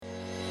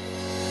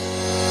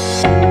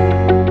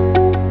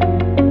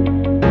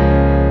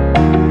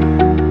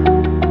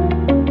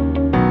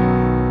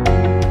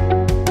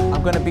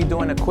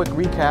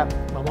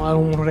recap Vamos a dar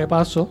un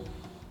repaso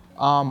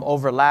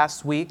over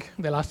last week,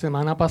 de la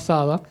semana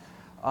pasada,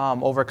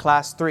 over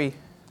class 3,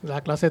 la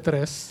clase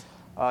 3,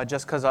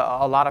 just because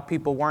a lot of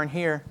people weren't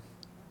here.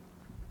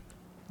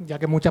 ya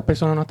que muchas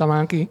personas no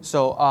estaban aquí.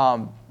 So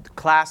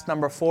class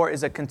number 4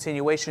 is a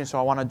continuation, so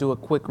I want to do a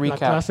quick La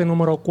recap. clase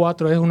número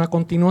 4 es una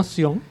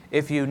continuación.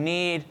 If you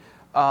need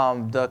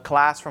the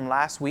class from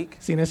last week,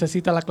 Si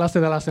necesita la clase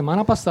de la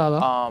semana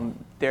pasada,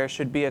 there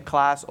should be a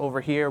class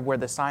over here where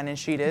the sign-in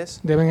sheet is,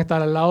 deben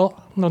estar al lado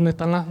donde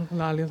están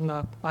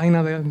la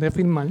página de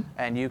firmar.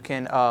 and you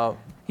can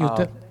Y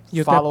usted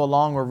follow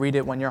along or read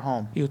it when you're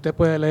home. y usted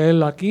puede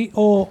leerlo aquí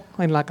o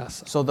en la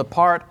casa. So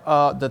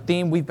the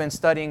theme we've been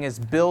studying is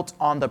built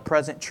on the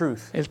present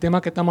truth. El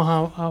tema que estamos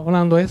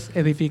hablando es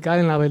edificar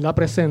en la verdad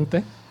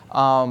presente.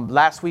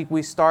 Last week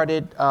we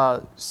started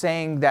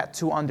saying that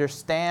to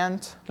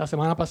understand, La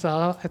semana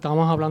pasada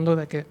estábamos hablando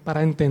de que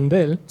para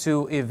entender,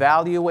 to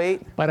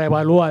evaluate, para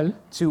evaluar,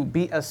 to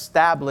be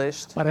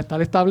established para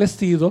estar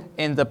establecido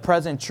in the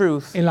present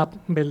truth, en la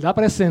verdad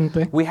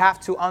presente, we have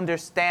to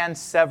understand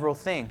several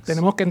things.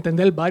 tenemos que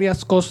entender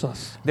varias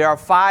cosas. There are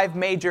 5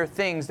 major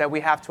things that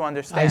we have to Hay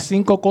understand.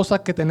 5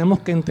 cosas que tenemos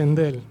que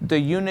entender. The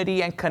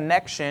unity and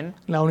connection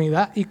La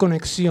unidad y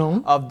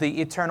conexión of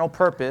the eternal del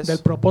purpose,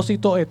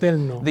 propósito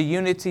eterno. the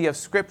unity of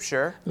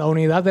Scripture, La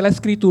unidad de la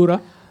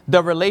escritura,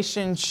 the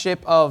relationship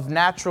of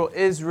natural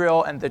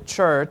Israel and the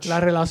church, la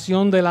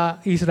relación de la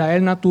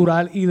Israel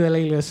natural y de la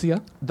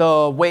iglesia,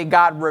 the way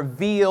God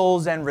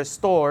reveals and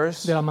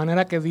restores, de la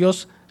manera que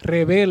Dios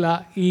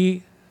revela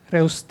y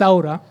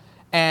restaura,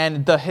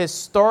 and the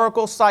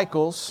historical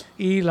cycles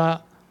y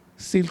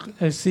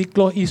el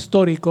ciclo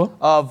histórico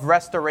of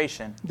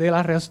restoration. de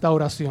la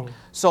restauración.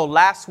 So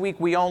last week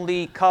we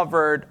only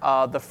covered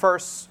the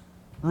first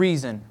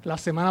reason, La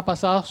semana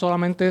pasada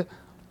solamente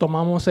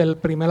tomamos el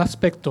primer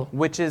aspecto,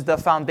 which is the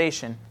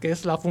foundation. que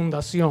es la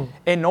fundación.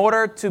 In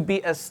order to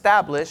be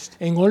established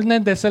En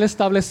orden de ser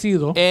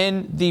establecido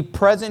in the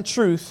present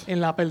truth, en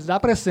la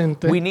verdad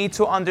presente, we need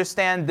to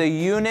understand the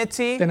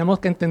unity tenemos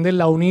que entender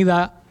la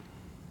unidad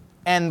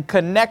and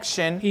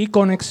connection y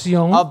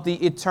conexión of the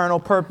eternal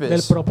del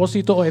purpose.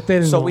 propósito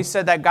eterno. So we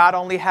said that God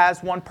only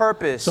has one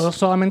purpose.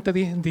 Solamente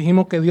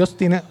dijimos que Dios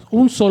tiene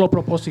un solo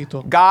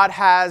propósito. God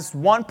has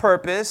one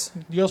purpose,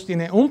 Dios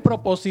tiene un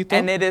propósito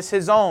and it is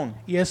his own.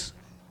 y es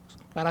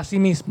para sí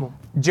mismo.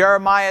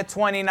 Jeremiah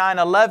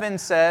 29:11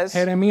 says,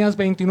 Jeremías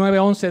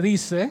 29:11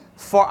 dice,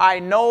 "For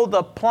I know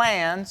the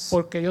plans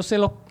porque yo sé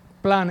los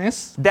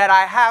planes that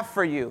I have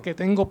for you." que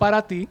tengo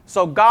para ti.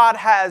 So God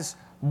has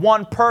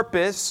one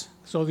purpose,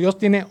 So Dios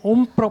tiene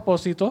un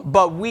propósito,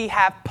 but we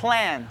have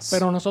plans.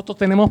 pero nosotros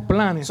tenemos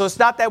planes. So it's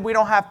not that we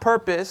don't have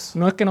purpose,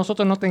 No es que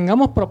nosotros no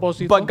tengamos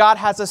propósito, but God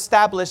has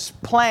established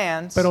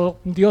plans pero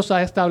Dios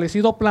ha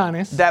establecido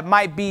planes that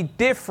might be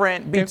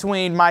different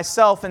between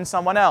myself and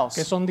someone que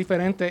else. son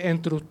diferentes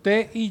entre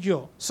usted y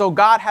yo. So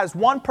God has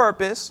one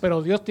purpose.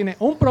 Pero Dios tiene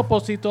un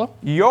propósito.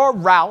 Your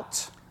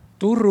route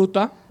Tu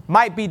ruta,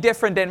 might be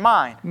different than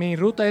mine. mi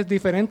ruta es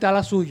diferente a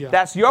la suya.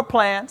 That's your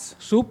plans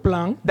Su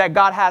plan that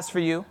God has for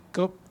you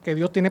que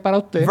Dios tiene para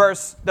usted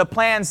versus the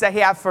plans that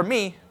he has for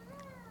me.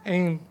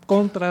 en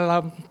contra de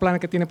los planes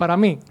que tiene para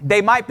mí.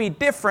 They might be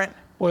different,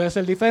 Puede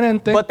ser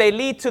diferente, but they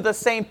lead to the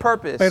same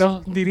purpose.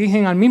 pero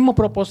dirigen al mismo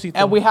propósito.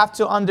 And we have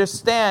to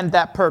understand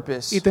that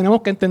purpose. Y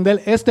tenemos que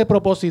entender este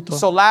propósito.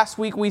 So last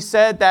week we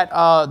said that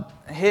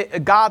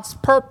God's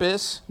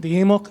purpose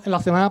Dijimos la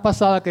semana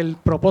pasada que el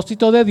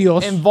propósito de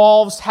Dios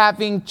involves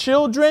having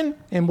children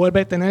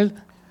envuelve tener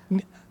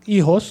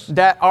hijos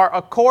that are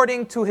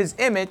according to his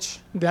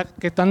image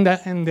que están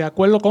de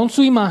acuerdo con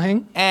su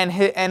imagen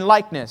and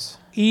likeness.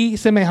 y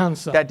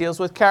semejanza. That deals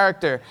with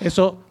character.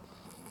 Eso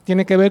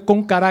tiene que ver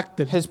con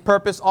carácter. His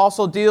purpose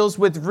also deals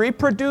with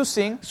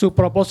reproducing Su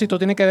propósito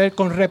tiene que ver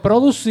con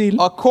reproducir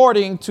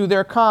according to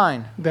their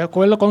kind. de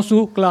acuerdo con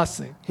su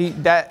clase.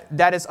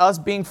 That is us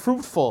being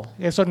fruitful.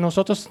 Eso es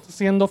nosotros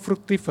siendo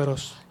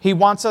fructíferos. He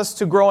wants us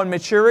to grow in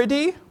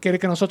maturity Quiere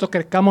que nosotros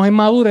crezcamos en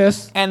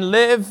madurez and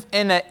live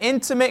in an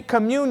intimate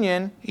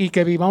communion y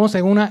que vivamos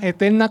en una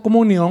eterna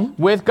comunión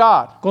with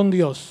God. con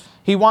Dios.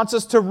 He wants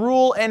us to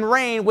rule and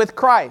reign with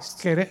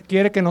Christ.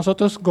 Quiere que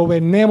nosotros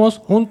gobernemos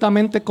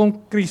juntamente con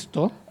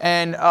Cristo.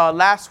 And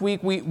last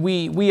week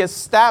we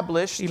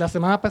established Y la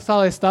semana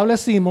pasada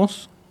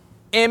establecimos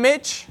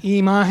image,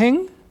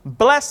 imagen,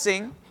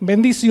 blessing,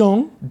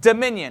 bendición,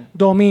 dominion.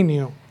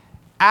 dominio.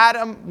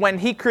 Adam, when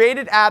he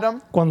created Adam,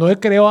 Cuando Él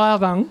creó a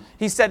Adán,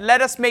 he said,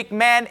 "Let us make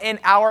man in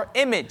our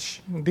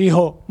image."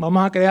 dijo,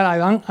 vamos a crear a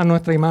Adán a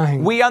nuestra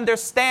imagen. We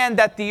understand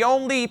that the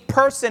only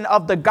person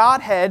of the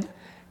Godhead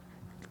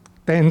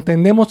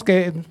Entendemos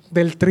que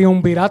del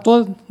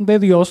triunvirato de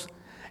Dios,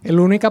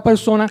 la única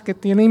persona que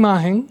tiene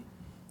imagen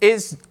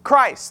is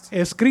Christ,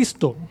 es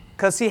Cristo,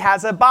 because he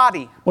has a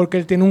body. porque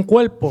Él tiene un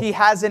cuerpo, He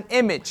has an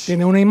image.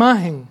 tiene una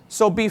imagen.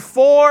 So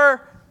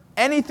before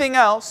anything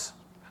else,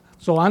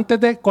 So, antes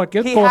de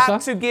cualquier he cosa,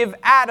 had to give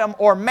Adam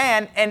or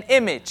man an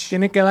image.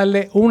 tiene que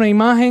darle una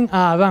imagen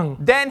a Adán.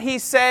 Then he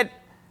said,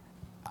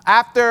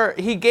 after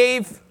he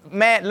gave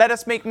let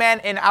us make man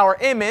in our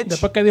image,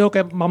 después que dijo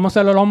que vamos a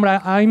hacer al hombre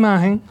a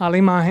la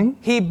imagen,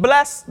 he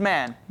blessed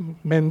man.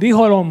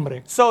 bendijo al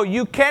hombre. So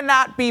you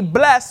cannot be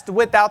blessed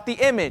without the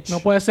image. No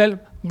puede ser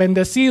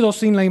bendecido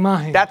sin la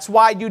imagen. That's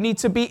why you need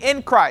to be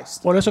in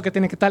Christ. Por eso que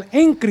tiene que estar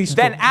en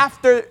Cristo. Then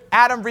after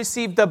Adam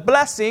received the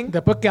blessing,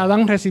 Después que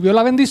Adán recibió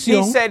la he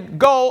bendición, said,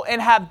 go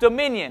and have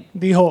dominion.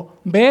 dijo,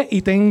 ve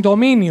y ten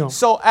dominio.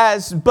 So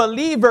as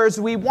believers,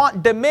 we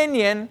want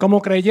dominion,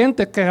 Como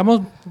creyentes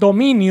queremos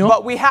dominio,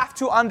 but we have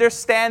to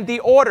understand the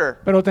order.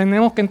 pero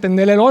tenemos que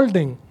entender el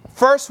orden.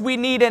 First, we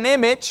need an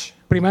image.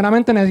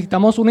 Primeramente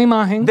necesitamos una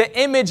imagen.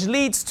 The image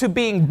leads to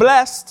being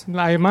blessed.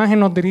 La imagen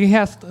nos dirige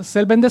a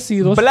ser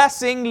bendecidos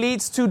Blessing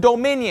leads to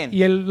dominion.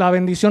 y la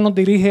bendición nos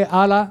dirige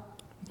a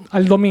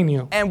al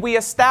dominio. And we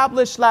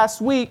established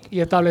last week Y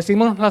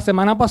establecimos la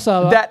semana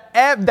pasada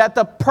that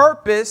the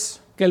purpose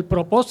que el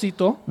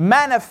propósito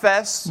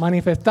manifests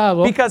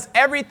manifestado, because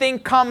everything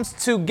comes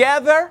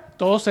together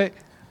todo se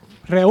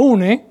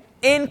reúne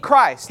in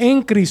Christ.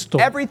 en Cristo.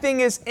 Everything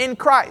is in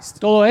Christ.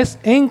 Todo es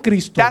en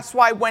Cristo. That's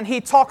why when he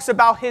talks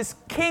about his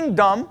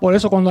kingdom, Por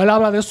eso cuando él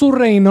habla de su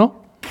reino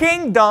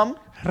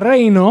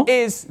reino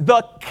is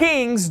the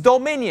king's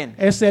dominion.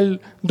 es el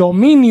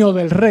dominio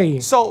del rey.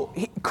 So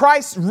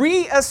Christ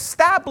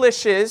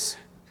reestablishes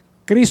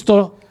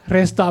Cristo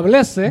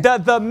restablece the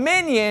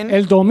dominion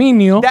el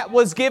dominio that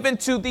was given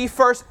to the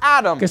first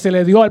Adam, que se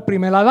le dio al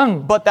primer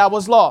Adán, but that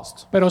was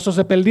lost. pero eso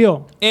se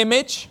perdió.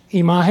 Image,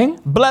 Imagen,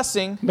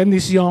 blessing,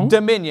 bendición,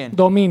 dominion.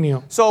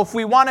 dominio. So if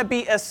we want to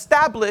be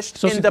established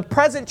So in si- the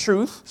present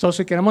truth, So,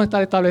 si queremos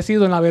estar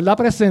establecidos en la verdad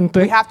we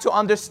presente, have to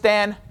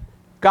understand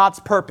God's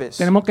purpose.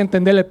 tenemos que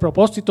entender el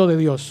propósito de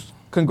Dios.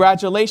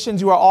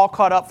 Congratulations, you are all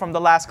caught up from the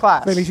last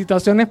class.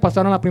 Felicitaciones,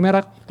 pasaron la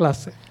primera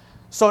clase.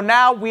 So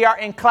now we are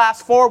in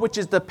class 4, which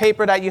is the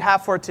paper that you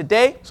have for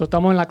today. So,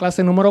 estamos en la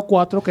clase número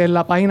 4, que es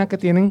la página que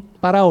tienen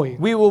para hoy.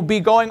 We will be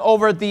going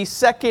over the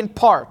second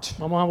part,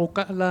 Vamos a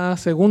buscar la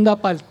segunda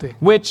parte.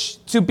 which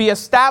to be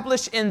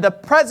established in the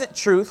present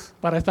truth,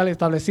 Para estar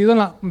establecido en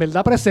la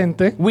verdad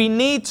presente, we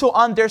need to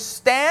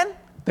understand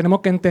tenemos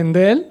que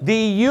entender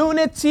the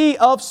unity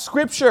of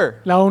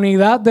Scripture. la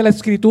unidad de la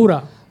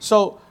Escritura.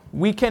 So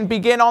we can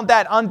begin on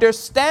that.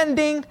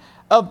 Understanding,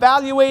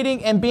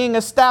 evaluating, and being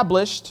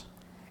established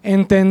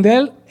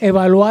Entender,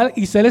 evaluar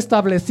y ser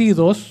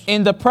establecidos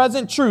in the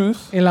present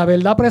truth en la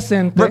verdad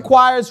presente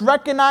requires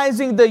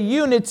recognizing the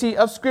unity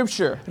of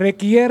Scripture.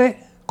 requiere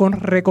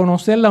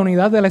reconocer la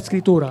unidad de la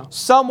Escritura.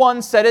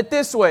 Someone said it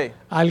this way: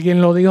 Alguien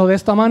lo dijo de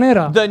esta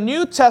manera. the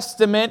New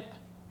Testament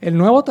El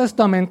Nuevo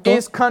Testamento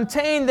is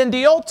contained in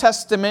the Old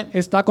Testament,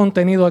 está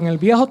contenido en el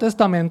Viejo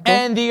Testamento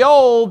and the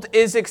Old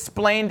is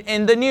explained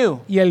in the New.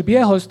 y el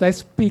Viejo está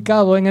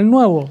explicado en el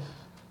Nuevo.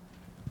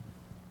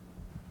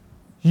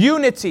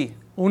 Unity.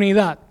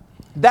 Unidad.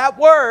 That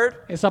word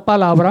Esa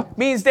palabra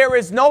means there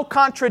is no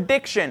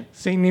contradiction.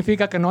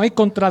 significa que no hay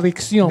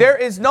contradicción. There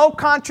is no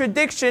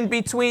contradiction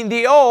between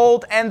the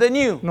old and the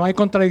new. No hay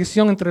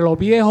contradicción entre lo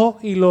viejo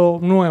y lo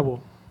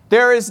nuevo.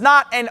 There is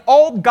not an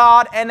old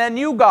God and a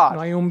new No God.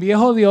 hay un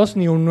viejo Dios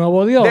ni un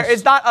nuevo Dios. There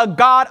is not a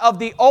God of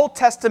the Old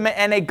Testament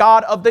and a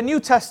God of the New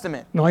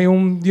Testament. No hay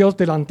un Dios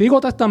del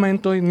Antiguo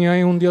Testamento y ni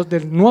hay un Dios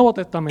del Nuevo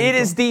Testamento. It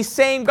is the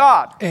same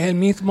God. Es el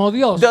mismo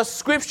Dios. The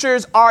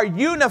scriptures are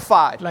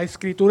unified. La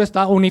Escritura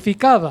está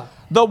unificada.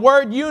 The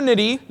word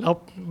unity La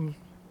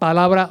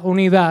palabra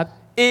unidad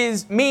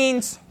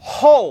means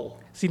whole.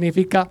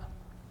 significa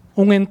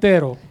un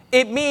entero.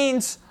 It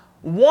means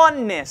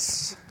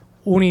oneness.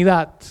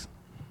 Unidad.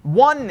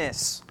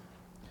 Oneness.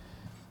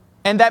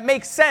 And that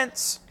makes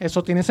sense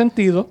Eso tiene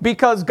sentido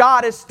because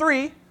God is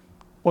three: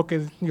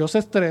 porque Dios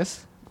es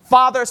tres,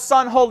 Father,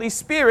 Son, Holy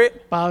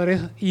Spirit, Padre,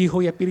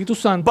 Hijo y Espíritu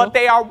Santo, but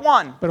they are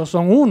one. pero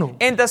son uno.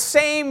 In the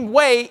same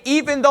way,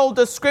 even though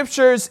the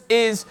scriptures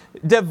is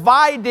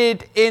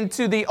divided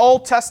into the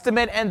Old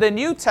Testament and the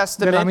New De la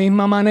Testament,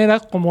 misma manera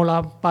como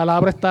la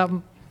palabra está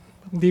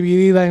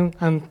dividida en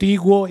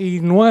antiguo y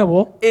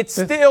nuevo, it's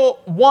still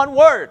one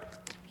word,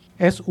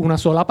 es una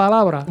sola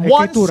palabra,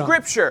 one escritura.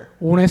 scripture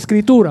Una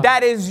escritura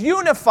that is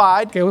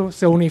unified que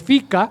se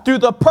unifica through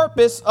the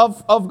purpose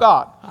of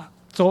God.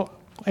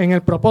 en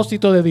el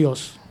propósito de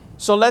Dios.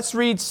 So let's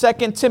read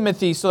 2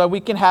 Timothy so that we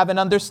can have an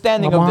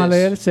understanding Vamos a of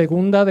leer this.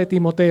 segunda de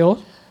Timoteo,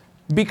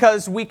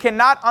 Because we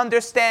cannot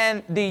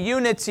understand the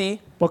unity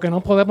porque no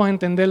podemos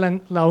entender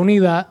la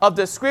unidad of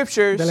the de la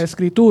scriptures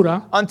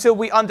escritura until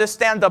we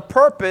understand the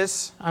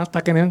purpose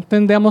hasta que no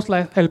entendamos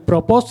el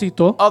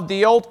propósito of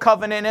the Old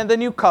Covenant and the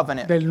New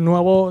Covenant. del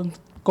nuevo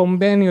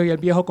convenio y el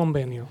viejo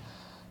convenio.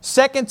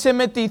 2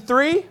 Timothy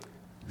 3,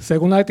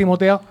 Segunda de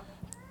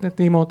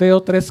Timoteo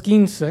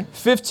 3:15,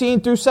 15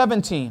 through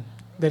 17.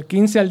 del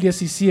 15 al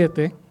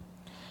 17.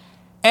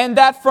 And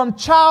that from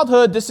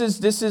childhood, this is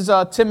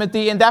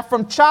Timothy, and that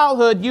from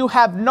childhood you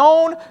have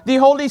known the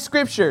Holy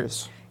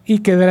Scriptures. Y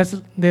que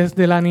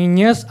desde la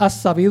niñez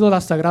has sabido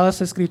las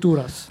sagradas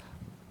escrituras.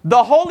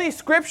 The Holy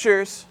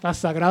Scriptures Las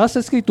sagradas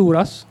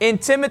escrituras in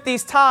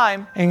Timothy's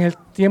time en el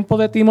tiempo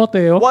de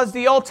Timoteo was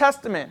the Old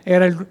Testament.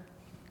 era el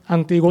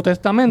Antiguo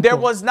Testamento. There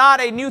was not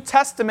a New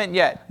Testament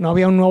yet. No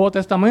había un Nuevo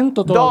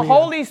Testamento The todavía.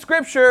 Holy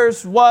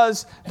Scriptures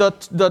was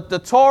the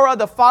Torah,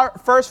 the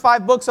first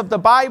 5 books of the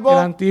El Bible,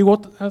 Antiguo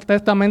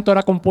Testamento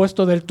era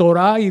compuesto del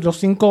Torá y los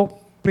 5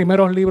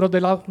 primeros libros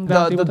del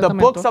Antiguo the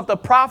books Testamento. of the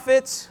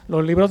prophets.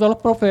 Los libros de los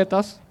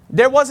profetas.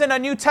 There wasn't a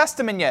New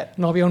Testament yet.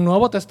 No había un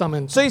Nuevo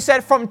Testamento. So he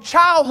said, from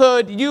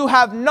childhood you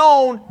have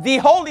known the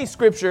Holy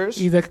Scriptures,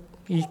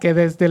 Y que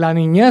desde la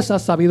niñez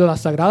has sabido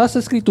las Sagradas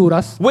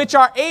Escrituras, which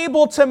are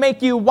able to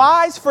make you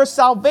wise for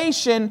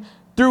salvation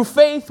through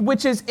faith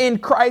which is in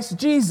Christ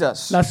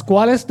Jesus. las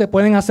cuales te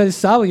pueden hacer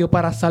sabio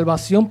para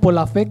salvación por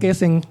la fe que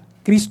es en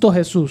Cristo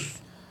Jesús.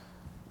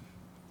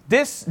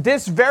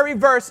 This very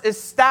verse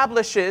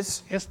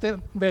establishes Este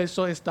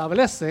verso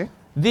establece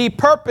the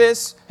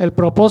purpose el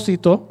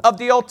propósito of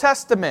the Old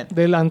Testament.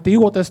 del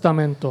Antiguo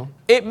Testamento.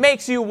 It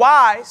makes you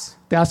wise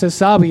Te hace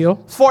sabio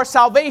for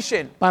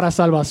salvation para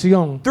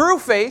salvación through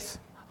faith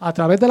a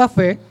través de la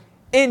fe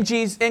in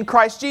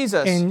Christ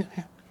Jesus.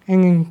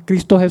 en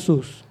Cristo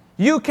Jesús.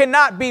 You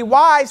cannot be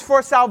wise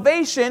for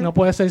salvation No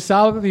puedes ser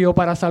sabio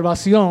para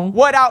salvación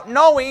without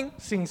knowing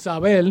sin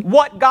saber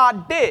what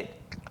God did.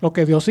 lo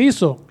que Dios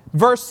hizo.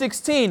 Verse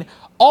 16,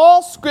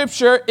 all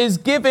scripture is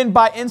given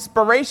by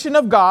inspiration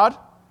of God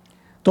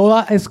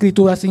Toda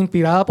escritura es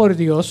inspirada por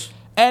Dios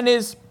and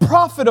is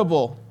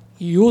profitable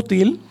y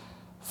útil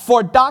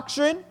for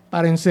doctrine,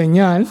 para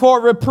enseñar,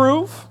 for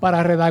reproof,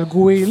 para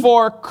redarguir,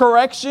 for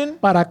correction,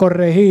 para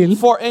corregir,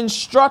 for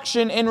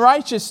instruction in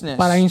righteousness.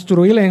 para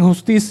instruir en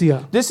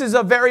justicia. This is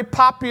a very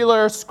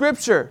popular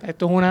scripture.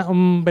 Esto es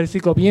un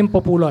versículo bien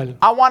popular.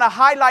 I want to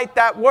highlight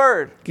that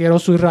word, Quiero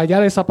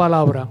subrayar esa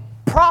palabra.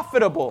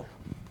 profitable.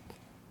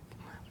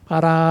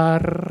 Para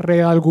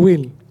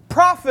redarguir.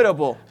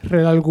 Profitable.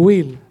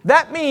 Redarguir.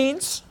 That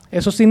means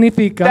Eso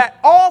significa that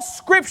all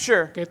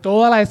scripture, que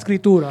toda la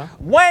escritura,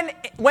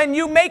 when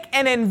you make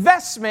an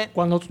investment,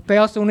 cuando usted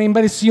hace una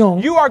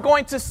inversión, you are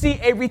going to see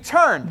a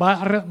return va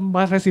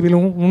a recibir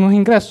unos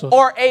ingresos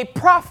or a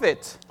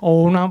profit.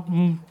 o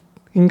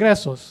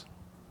ingresos.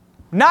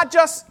 Not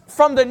just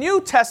from the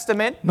New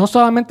Testament, No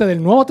solamente del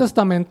Nuevo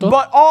Testamento,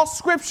 but all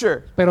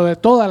scripture. pero de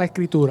toda la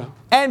escritura.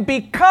 And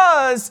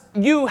because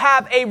you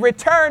have a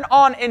return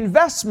on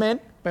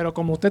investment, Pero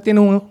como usted tiene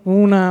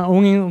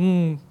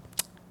un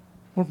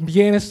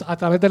bienes a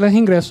través de los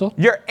ingresos,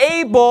 you're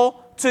able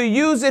to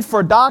use it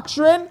for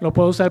doctrine, lo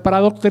puede usar para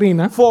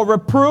doctrina, for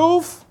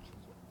reproof,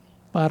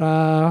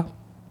 para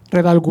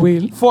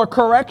redarguir, for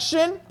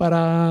correction,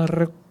 para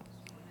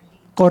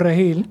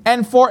corregir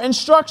and for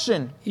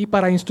instruction. y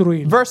para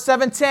instruir. Verse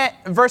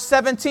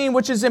 17,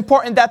 which is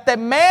important, that the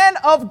man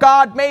of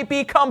God may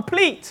be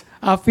complete.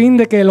 A fin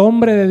de que el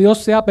hombre de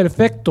Dios sea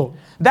perfecto.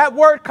 That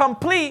word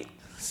complete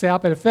Sea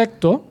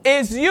perfecto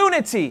is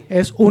unity,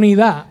 es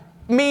unidad,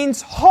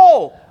 means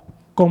whole.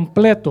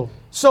 completo.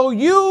 So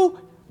you,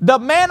 the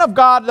man of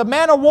God, the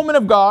man or woman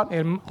of God,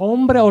 El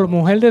hombre o la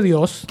mujer de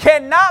Dios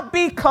cannot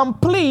be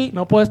complete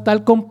no puede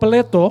estar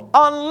completo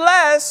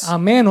unless a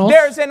menos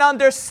there's an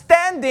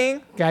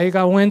understanding que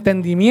haya un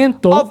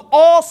entendimiento of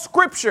all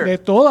scripture, de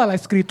toda la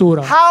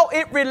escritura. how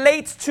it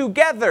relates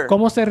together.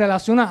 Cómo se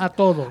relaciona a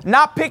todo.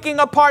 Not picking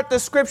apart the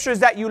scriptures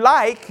that you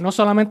like, No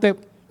solamente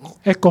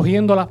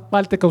escogiendo las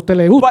partes que a usted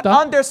le but gusta,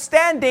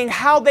 understanding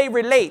how they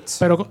relate,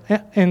 pero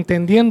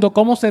entendiendo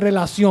cómo se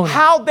relacionan,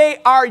 how they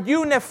are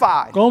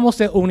unified. cómo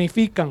se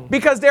unifican.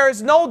 Because there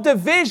is no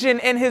division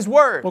in his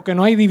word. Porque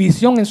no hay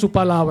división en su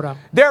palabra.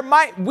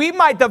 We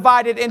might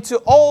divide it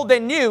into old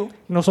and new,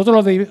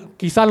 Nosotros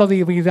quizás lo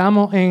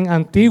dividamos en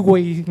antiguo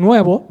y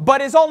nuevo,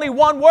 but it's only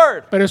one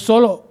word. pero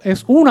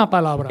es una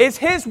palabra. It's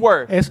his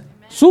word. Es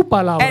su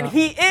palabra. And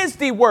he is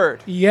the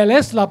word. Y él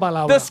es la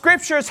palabra. The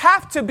scriptures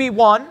have to be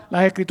one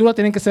Las escrituras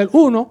tienen que ser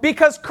uno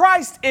because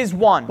Christ is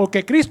one.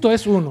 porque Cristo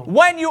es uno.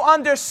 When you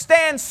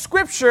understand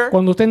scripture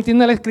Cuando usted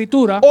entiende la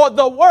escritura or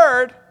the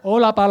word, o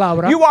la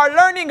palabra, you are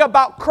learning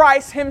about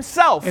Christ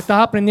himself.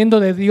 estás aprendiendo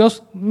de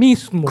Dios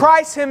mismo.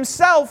 Christ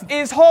himself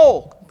is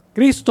whole.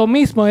 Cristo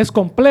mismo es The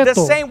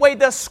completo. same way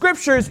the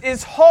scriptures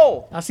is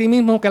whole, Así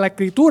mismo que la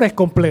escritura es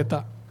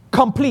completa.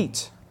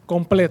 complete.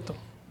 Completo.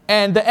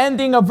 And the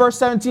ending of verse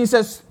 17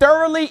 says,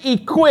 thoroughly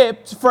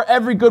equipped for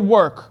every good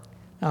work.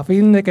 A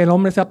fin de que el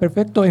hombre sea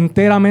perfecto,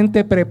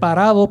 enteramente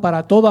preparado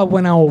para toda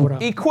buena obra.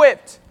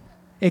 Equipped.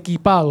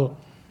 Equipado.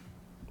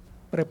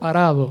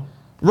 Preparado.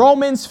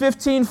 Romans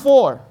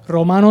 15:4.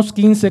 Romanos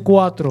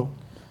 15:4.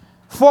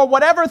 For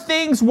whatever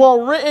things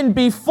were written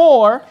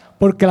before,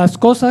 Porque las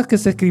cosas que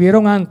se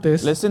escribieron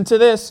antes, listen to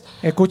this,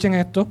 escuchen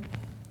esto,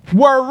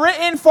 were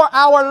written for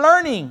our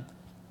learning,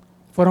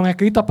 fueron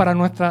escritas para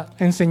nuestra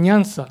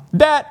enseñanza,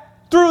 that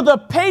through the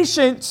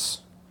patience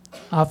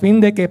a fin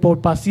de que por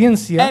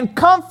paciencia and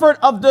comfort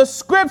of the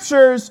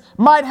scriptures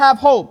might have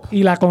hope.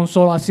 y la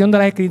consolación de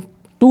las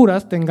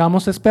escrituras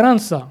tengamos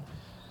esperanza.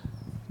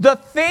 The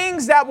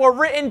things that were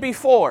written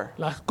before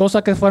Las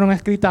cosas que fueron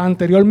escritas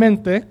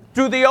anteriormente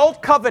through the old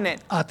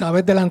covenant a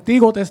través del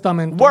Antiguo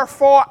Testamento were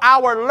for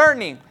our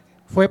learning.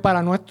 fue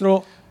para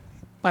nuestro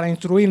para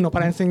instruirnos,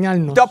 para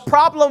enseñarnos. The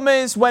problem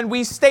is when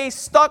we stay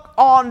stuck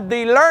on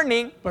the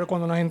learning, Pero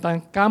cuando nos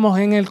estancamos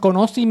en el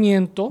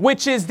conocimiento,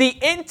 which is the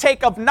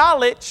intake of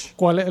knowledge,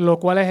 lo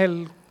cual es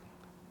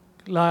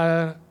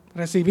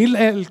recibir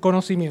el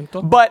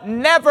conocimiento, but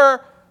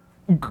never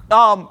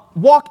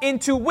walk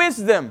into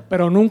wisdom,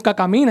 pero nunca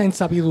camina en which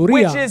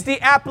sabiduría, is the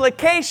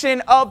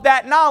application of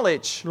that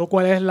knowledge lo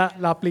cual es la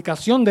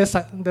aplicación de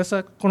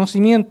ese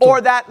conocimiento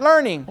or that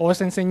learning. o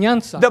esa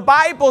enseñanza. The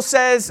Bible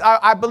says,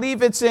 I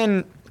believe it's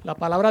in La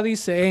palabra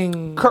dice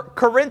en 2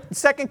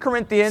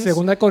 Corinthians,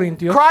 2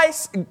 Corintios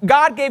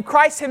God gave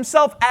Christ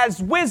himself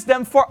as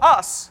wisdom for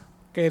us.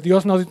 que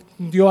Dios nos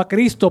dio a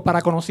Cristo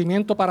para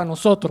conocimiento para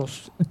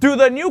nosotros. Through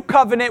the new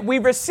covenant, we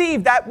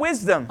receive that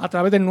wisdom A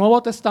través del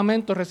Nuevo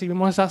Testamento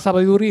recibimos esa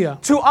sabiduría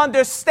to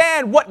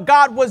understand what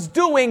God was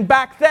doing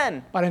back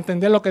then. para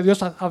entender lo que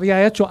Dios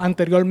había hecho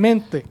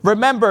anteriormente.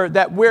 Remember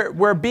that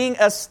we're being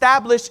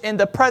established in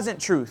the present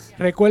truth.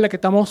 Recuerde que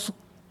estamos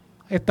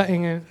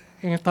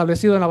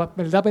establecidos en la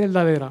verdad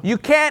verdadera. You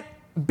can't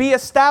be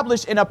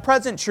established in a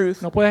present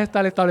truth No puedes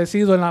estar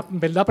establecido en la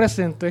verdad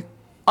presente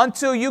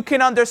until you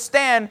can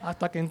understand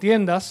hasta que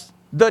entiendas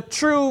the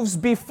truths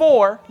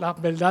before, las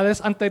verdades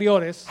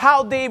anteriores,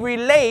 how they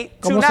relate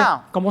to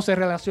now. cómo se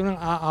relacionan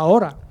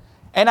ahora.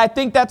 And I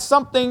think that's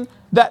something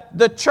that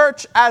the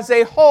church as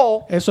a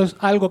whole Eso es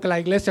algo que la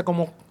iglesia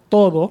como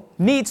todo,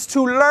 needs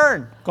to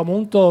learn. como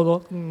un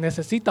todo,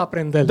 necesita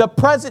aprender. The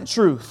present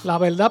truth. La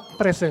verdad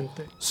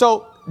presente.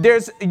 So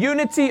there's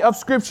unity of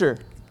Scripture.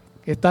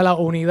 Está la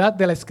unidad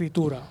de la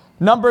escritura.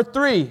 Number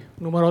 3.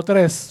 Número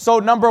 3. So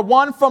number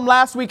 1 from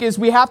last week is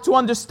we have to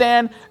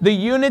understand the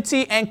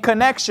unity and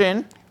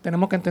connection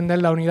Tenemos que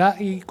entender la unidad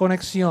y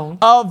conexión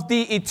of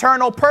the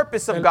eternal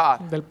purpose of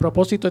God. del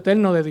propósito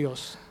eterno de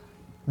Dios.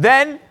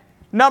 Then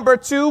number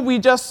 2, we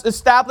just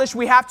established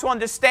we have to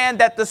understand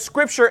that the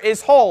Scripture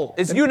is whole,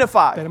 is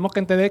unified. Tenemos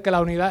que entender que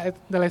la unidad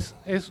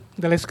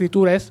de la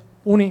escritura es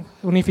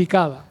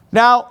unificada.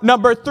 Now,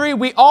 number 3,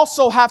 we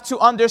also have to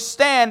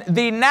understand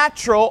the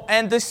natural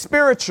and the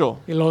spiritual.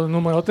 Y lo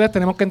número 3,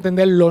 tenemos que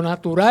entender lo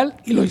natural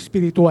y lo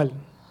espiritual.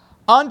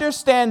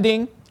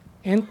 Understanding,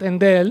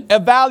 Entender,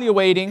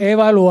 evaluating,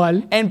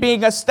 evaluar and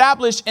being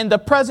established in the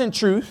present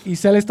truth y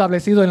ser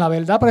establecido en la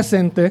verdad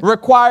presente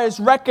requires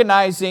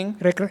recognizing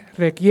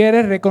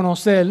requiere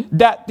reconocer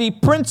that the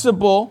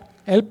principle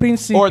el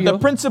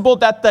principle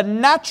that the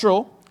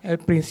natural el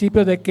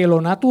principio de que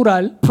lo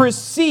natural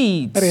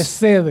precedes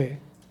precede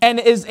and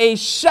is a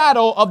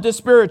shadow of the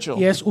spiritual.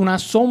 y es una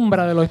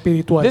sombra de lo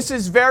espiritual. This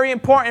is very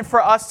important for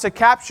us to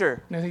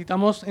capture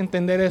Necesitamos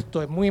entender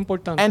esto, es muy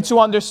importante. and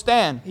to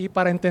understand. Y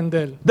para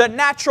entender, The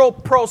natural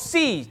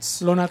proceeds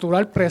lo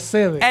natural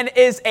precede and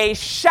is a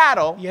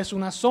shadow y es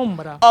una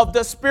sombra, of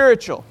the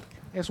spiritual.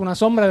 es una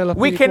sombra de lo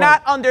We espiritual.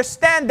 cannot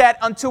understand that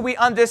until we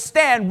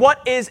understand what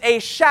is a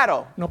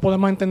shadow. No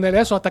podemos entender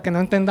eso hasta que no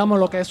entendamos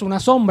lo que es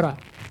una sombra.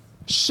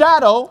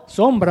 Shadow,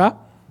 Sombra,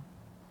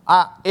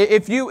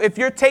 if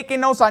you're taking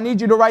notes, I need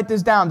you to write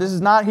this down. This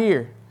is not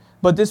here,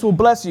 but this will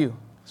bless you.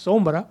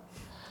 sombra,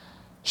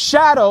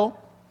 Shadow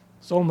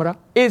sombra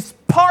is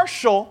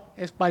partial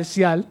es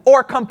parcial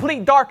or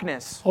complete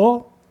darkness.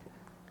 o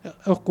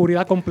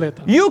oscuridad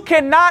completa. You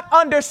cannot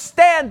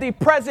understand the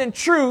present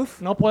truth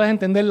No puedes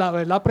entender la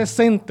verdad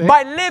presente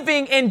by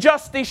living in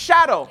just the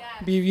shadow,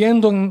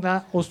 viviendo en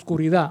la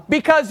oscuridad,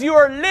 because you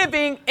are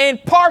living in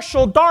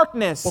partial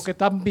darkness. porque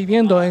estás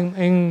viviendo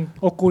en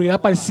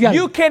oscuridad parcial.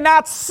 You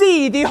cannot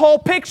see the whole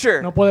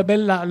picture, No puedes ver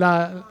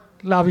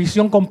la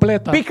visión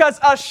completa, because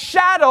a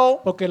shadow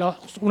porque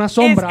una is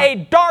sombra a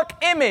dark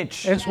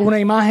image. es una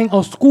imagen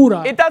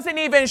oscura. It doesn't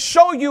even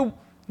show you.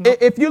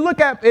 If you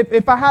look at,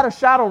 if I had a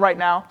shadow right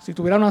now, Si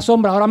tuviera una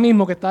sombra ahora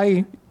mismo que está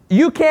ahí,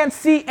 you can't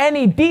see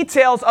any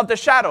details of the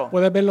shadow.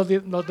 puedes ver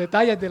los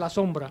detalles de la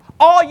sombra.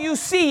 All you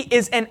see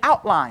is an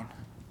outline.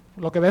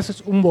 Lo que ves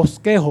es un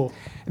bosquejo.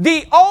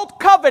 The Old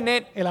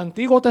Covenant El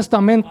Antiguo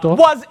Testamento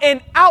was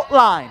an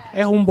outline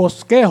es un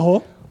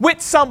bosquejo with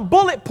some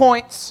bullet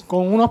points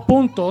con unos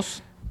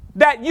puntos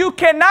that you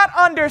cannot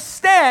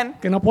understand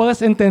que no puedes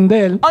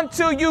entender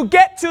until you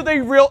get to the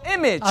real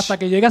image. hasta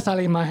que llegas a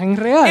la imagen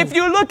real. If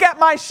you look at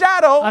my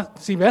shadow,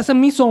 Si ves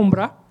en mi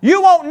sombra,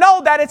 you won't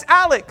know that it's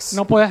Alex.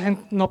 no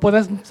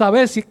puedes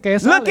saber si que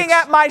es Looking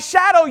Alex. at my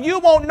shadow, you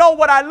won't know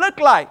what I look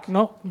like.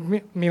 No,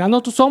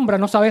 mirando tu sombra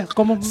no sabes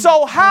cómo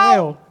So me how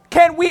veo.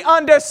 can we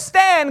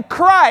understand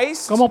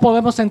Christ ¿Cómo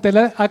podemos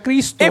entender a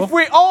Cristo if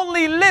we're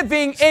only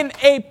living in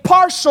a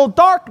partial si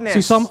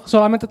darkness?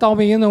 solamente estamos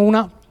viviendo en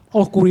una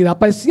oscuridad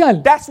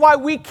parcial? That's why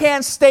we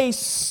can't stay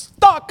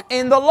stuck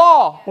in the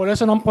law. Por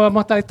eso no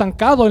podemos estar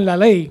estancados en la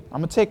ley.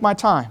 I'm going to take my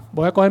time.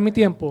 Voy a coger mi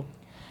tiempo.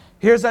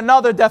 Here's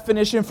another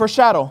definition for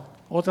shadow.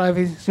 Otra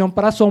definición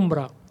para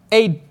sombra.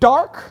 A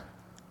dark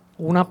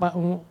Una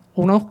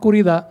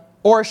oscuridad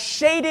or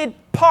shaded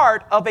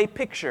part of a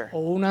picture.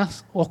 o una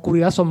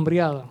oscuridad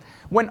sombreada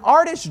When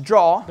artists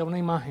draw, de una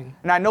imagen.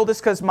 and I know this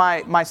because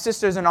my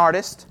sister's an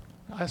artist,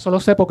 Eso lo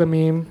sé porque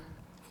mi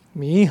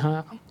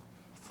hija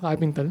sabe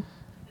pintar.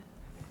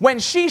 when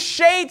she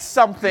shades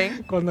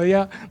something, Cuando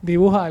ella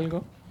dibuja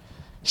algo,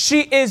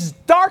 She is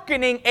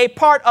darkening a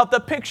part of the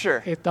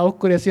picture. está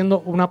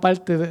oscureciendo una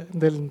parte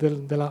del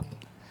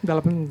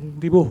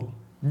dibujo.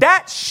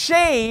 That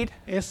shade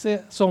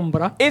Esa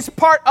sombra is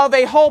part of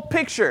a whole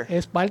picture.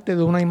 es parte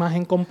de una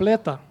imagen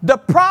completa. The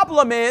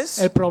problem is,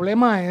 El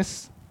problema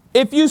es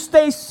if you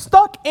stay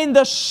stuck in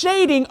the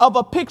shading of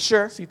a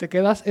picture, si te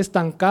quedas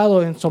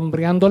estancado en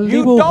sombreando el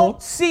you dibujo,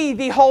 don't see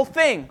the whole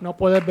thing. no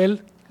puedes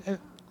ver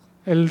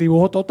el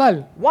dibujo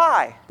total.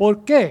 Why?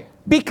 ¿Por qué?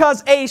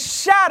 Because a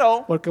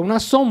shadow Porque una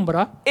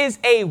sombra, is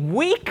a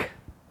weak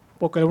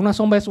porque una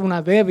sombra es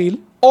una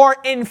débil or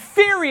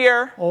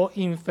inferior o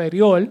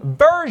inferior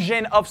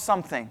version of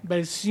something.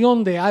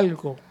 versión de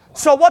algo.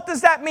 So what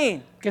does that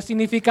mean? ¿Qué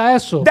significa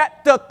eso?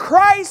 That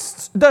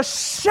the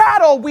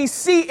shadow we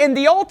see in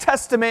the Old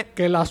Testament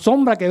Que la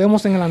sombra que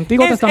vemos en el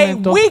Antiguo is a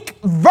Testamento weak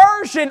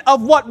version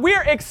of what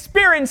we're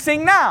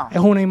experiencing now. es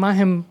una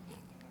imagen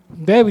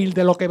débil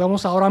de lo que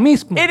vemos ahora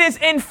mismo. It is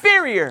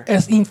inferior.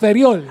 Es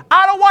inferior.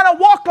 I don't want to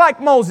walk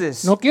like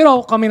Moses. No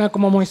quiero caminar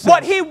como Moisés,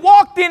 What he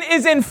walked in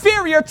is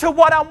inferior to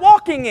what I'm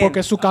walking in.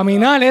 porque su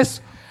caminar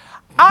es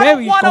I don't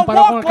débil want to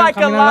comparado con walk el que like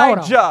caminar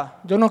Elijah. ahora.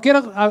 Yo no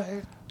quiero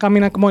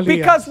caminar como Elías,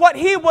 Because what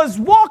he was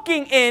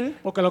walking in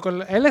porque lo que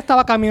él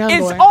estaba caminando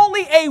is es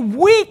only a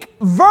weak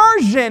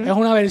version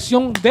una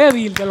versión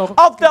débil de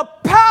of the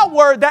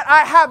power that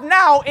I have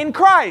now in del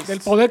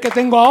Christ. poder que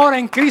tengo ahora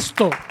en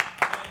Cristo.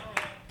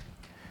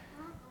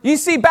 You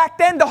see, back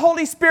then the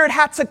Holy Spirit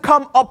had to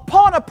come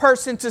upon a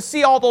person to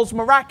see all those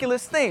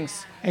miraculous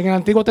things. En el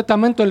Antiguo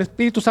Testamento el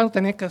Espíritu Santo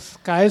tenía que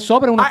caer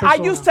sobre una I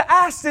used persona. to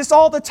ask this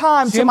all the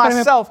time to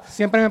myself.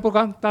 Siempre me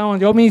preguntaba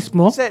yo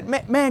mismo, I said,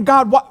 man,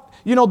 God, what?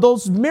 You know,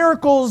 those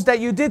miracles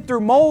that you did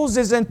through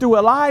Moses and through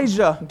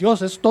Elijah.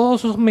 Dios, es todos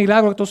esos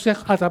milagros que tú haces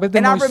a través de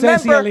And I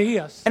Moisés y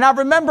Elías.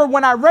 remember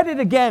when I read it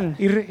again,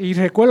 Y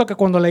recuerdo que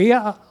cuando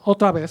leía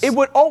otra vez, it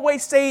would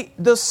always say,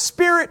 the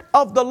Spirit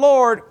of the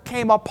Lord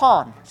came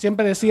upon.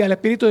 siempre decía, el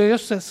Espíritu de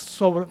Dios se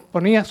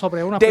ponía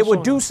sobre una They would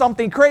persona. do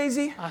something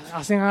crazy,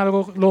 Hacen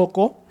algo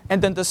loco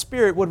and then the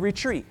Spirit would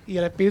retreat. y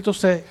el Espíritu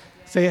se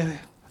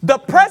The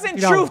present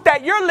Mira, truth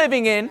that you're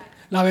living in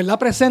la verdad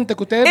presente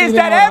que ustedes is viven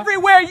that ahora,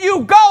 everywhere you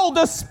go,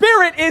 the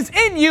Spirit is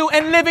in you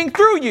and living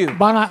through you.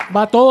 va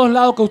a todos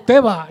lados que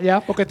usted va, ¿ya?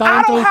 Porque está I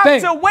dentro don't de have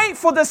usted. to wait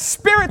for the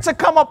Spirit to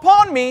come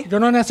upon me Yo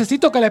no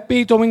necesito que el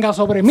Espíritu venga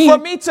sobre mí for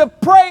me to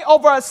pray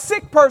over a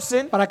sick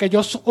person para que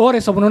yo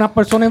ore sobre una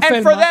persona and for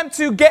enferma them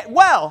to get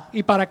well.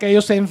 y para que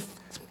ellos se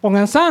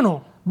pongan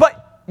sanos. But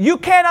you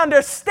can't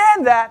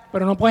understand that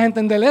Pero no puedes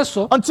entender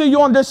eso until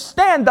you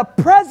understand the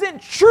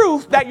present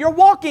truth that you're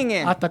walking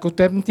in. hasta que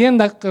usted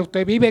entienda que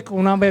usted vive con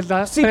una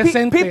verdad See,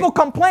 presente. people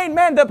complain,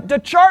 man, the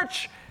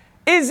church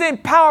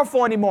isn't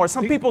powerful anymore.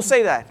 Some people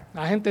say that.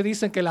 La gente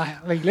dice que la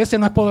iglesia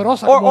no es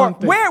poderosa Or, como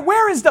antes.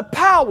 where is the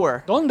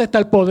power? ¿Dónde está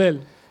el poder?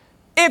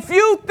 If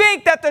you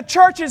think that the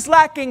church is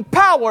lacking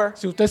power,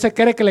 Si usted se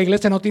cree que la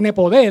iglesia no tiene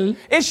poder,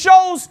 it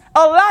shows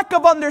a lack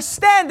of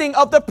understanding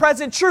of the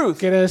present truth.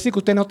 quiere decir que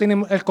usted no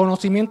tiene el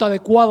conocimiento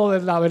adecuado de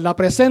la verdad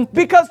presente.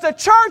 Because the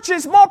church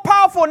is more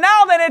powerful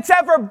now than it's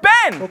ever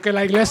been. Porque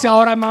la iglesia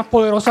ahora es más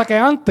poderosa que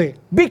antes.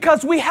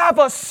 Because we have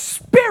a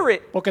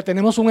spirit Porque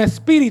tenemos un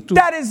espíritu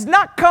that is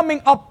not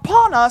coming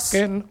upon us,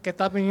 que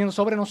está viniendo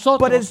sobre but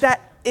nosotros, that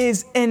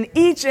is in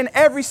each and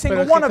every pero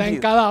single es que one of está en you.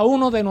 cada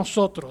uno de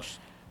nosotros.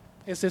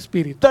 Ese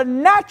espíritu. The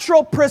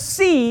natural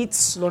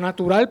precedes Lo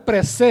natural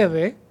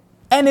precede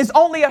and is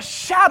only a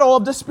shadow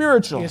of the y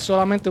spiritual. es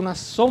solamente una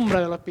sombra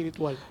de lo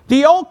espiritual.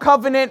 The old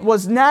covenant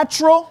was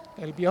natural,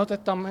 El viejo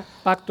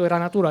pacto era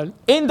natural,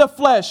 in the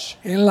flesh,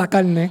 en la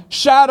carne,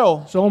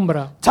 shadow,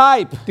 sombra,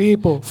 type,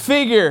 tipo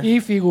figure, y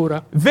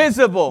figura,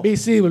 visible.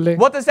 visible.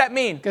 What does that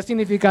mean? ¿Qué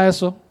significa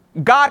eso?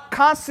 God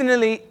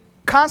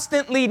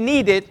constantly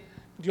needed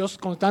Dios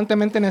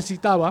constantemente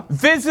necesitaba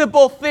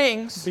visible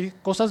things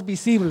cosas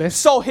visibles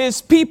so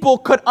his people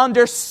could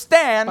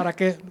understand para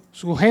que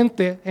su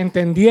gente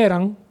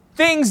entendieran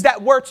things that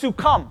were to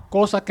come.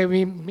 cosas que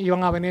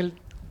iban a venir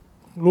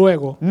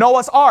luego.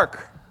 Noah's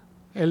Ark.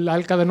 El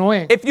arca de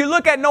Noé. If you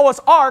look at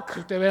Noah's Ark,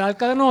 Usted ve el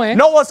arca de Noé.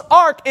 Noah's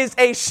Ark is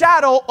a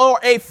shadow or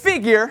a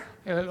figure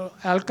El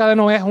arca de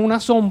Noé es una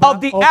sombra of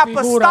the o figura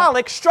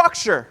apostolic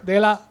structure. de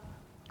la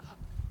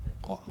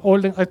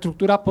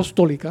estructura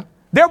apostólica.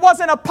 There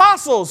wasn't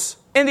apostles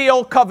in the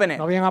old No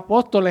covenant, habían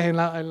apóstoles en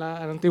el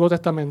Antiguo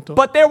Testamento,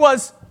 but there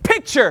was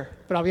picture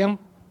pero habían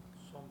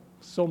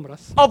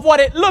sombras of what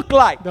it looked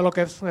like. de lo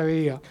que se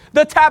veía.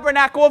 The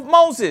tabernacle of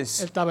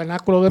Moses El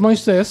tabernáculo de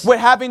Moisés, with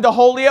having the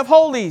Holy of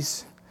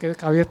Holies. que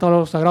había estado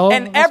los sagrados,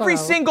 And every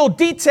single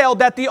detail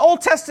that the Old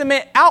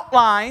Testament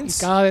outlines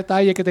cada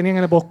detalle que tenían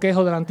en el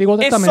bosquejo del Antiguo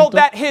is so Testamento,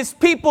 that his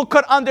people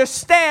could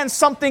understand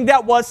something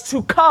that was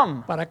to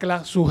come. para que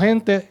su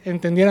gente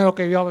entendiera lo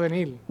que iba a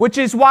venir. Which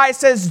is why it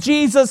says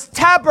Jesus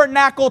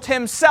tabernacled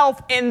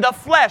himself in the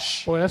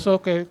flesh. Por eso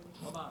que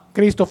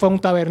Cristo fue un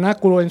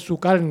tabernáculo en su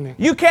carne.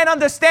 You can't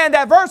understand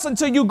that verse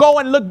until you go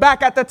and look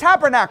back at the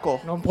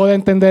tabernacle. No puede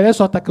entender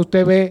eso hasta que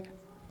usted ve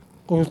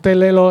Cuando usted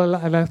lee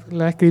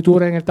la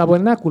escritura en el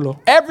tabernáculo,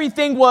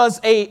 everything was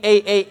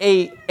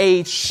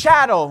a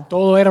shadow,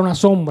 todo era una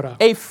sombra,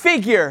 a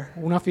figure,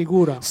 una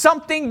figura,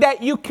 something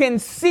that you can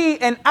see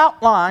and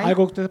outline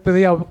algo que usted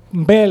podía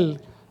ver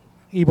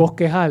y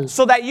bosquejar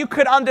so that you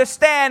could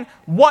understand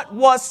what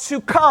was to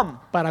come.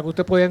 para que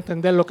usted pudiera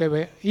entender lo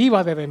que iba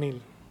a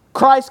devenir.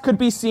 Christ could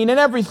be seen in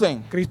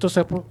everything. Cristo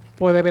se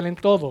puede ver en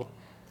todo.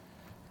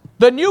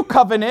 The new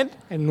covenant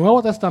El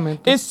Nuevo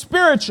Testamento is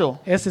spiritual.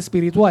 es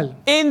espiritual,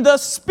 In the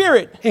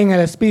spirit, en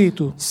el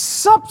espíritu,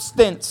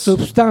 substance,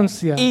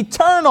 substancia,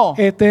 eternal,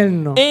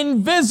 eterno,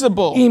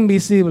 invisible.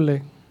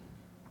 invisible.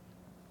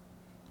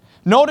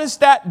 Notice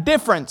that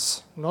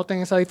difference.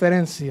 Noten esa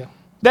diferencia,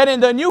 That in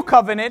the new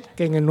covenant,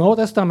 que en el Nuevo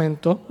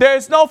Testamento there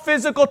is no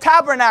physical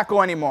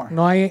tabernacle anymore.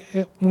 no hay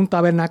un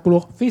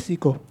tabernáculo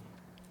físico,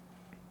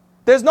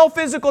 There's no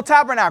physical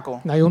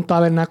tabernacle. no hay un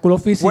tabernáculo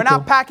físico. We're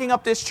not packing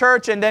up this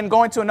church and then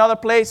going to another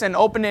place and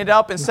opening it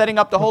up and setting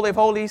up the Holy of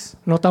Holies.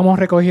 No estamos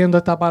recogiendo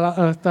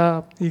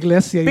esta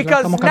iglesia y la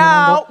Because estamos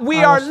now caminando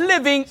we are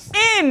living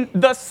in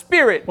the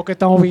Spirit. porque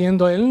estamos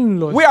viviendo en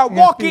We are en el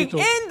walking espíritu.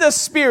 in the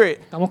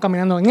Spirit. Estamos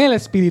caminando en el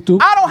espíritu.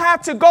 I don't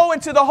have to go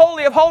into the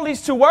Holy of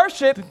Holies to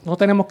worship. No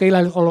tenemos que ir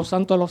a los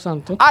santos de los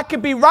santos. I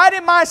could be right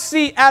in my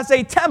seat as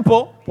a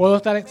temple, Puedo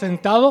estar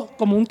sentado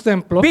como un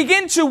templo,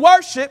 begin to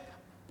worship,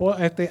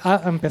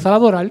 a empezar a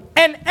adorar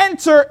and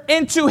enter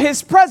into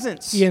His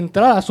presence. y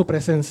entrar a su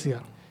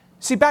presencia.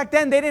 See, back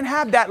then they didn't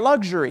have that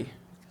luxury.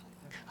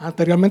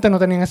 Anteriormente no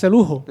tenían ese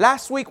lujo.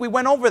 Last week we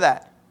went over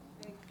that.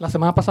 La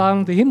semana pasada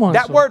dijimos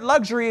That eso. word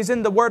luxury is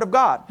in the Word of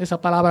God. Esa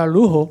palabra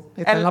lujo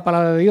está en la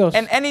palabra de Dios.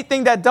 And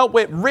anything that dealt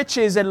with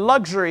riches and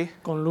luxury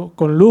Con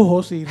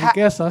lujos y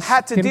riquezas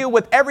had to deal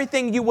with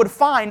everything you would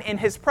find in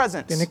His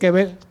presence. tiene que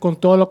ver con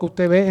todo lo que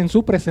usted ve en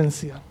su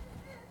presencia.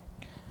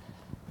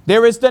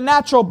 There is the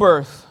natural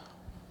birth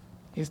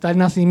Está el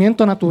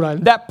nacimiento natural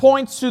that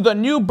points to the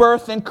new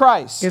birth in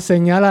Christ, que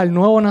señala el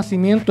nuevo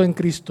nacimiento en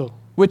Cristo,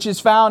 which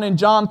is found in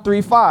John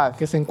 3:5.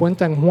 que se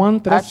encuentra en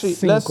Juan Actually,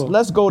 3:5.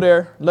 let's go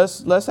there.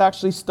 Let's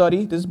actually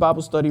study. This is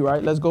Bible study,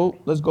 right? Let's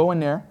go in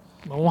there.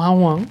 Vamos a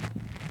Juan,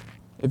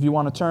 If you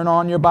want to turn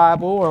on your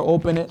Bible or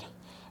open it.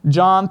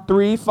 John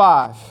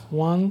 3:5.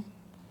 Juan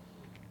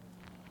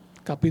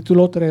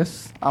capítulo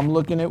 3. I'm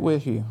looking it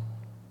with you.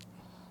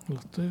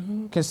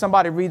 Can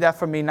somebody read that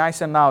for me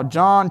nice and loud?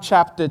 John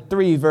chapter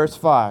 3 verse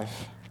 5.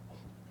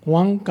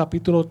 Juan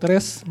capítulo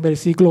 3,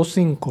 versículo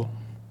 5.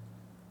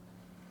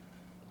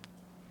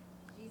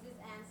 Jesus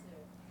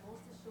answered,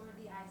 most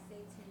assuredly I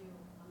say to you,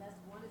 unless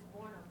one is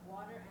born of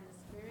water and the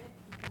Spirit,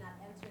 he cannot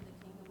enter the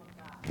kingdom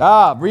of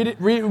God. Read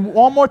it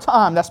one more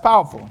time. That's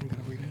powerful. Jesus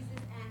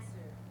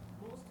answered,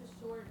 most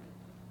assuredly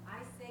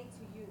I say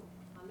to you,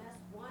 unless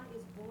one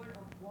is born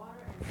of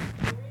water and the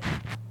Spirit,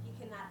 he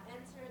cannot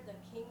enter the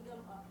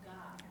kingdom of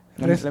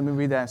God. Let me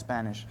read that in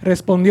Spanish.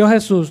 Respondió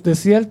Jesús, de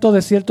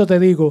cierto te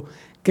digo,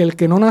 que el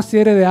que no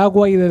naciere de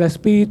agua y del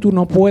Espíritu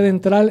no puede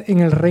entrar en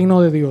el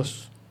reino de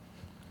Dios.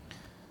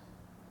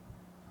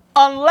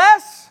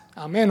 Unless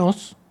A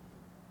menos,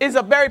 is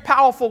a very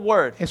powerful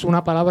word. es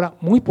una palabra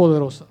muy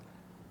poderosa.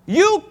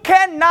 You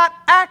cannot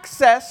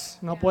access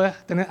No puedes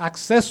tener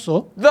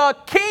acceso the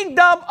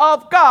kingdom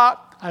of God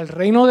al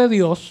reino de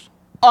Dios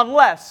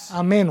unless.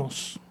 a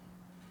menos.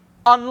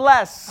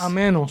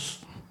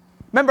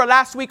 Remember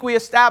last week we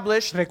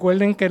established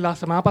Recuerden que la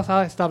semana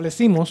pasada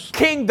establecimos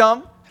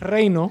kingdom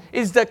reino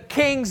is the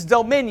king's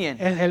dominion.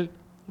 es el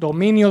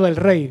dominio del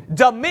rey.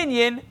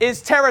 Dominion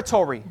is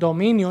territory.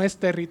 Dominio es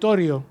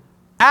territorio.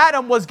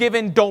 Adam was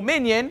given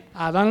dominion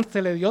A Adán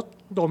se le dio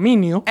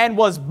dominio and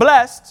was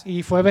blessed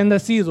y fue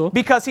bendecido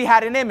because he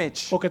had an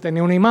image. porque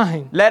tenía una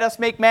imagen. Let us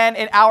make man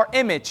in our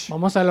image.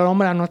 Vamos a hacer al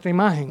hombre a nuestra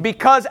imagen.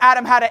 Because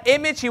Adam had an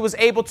image, he was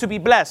able to be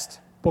blessed.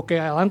 Porque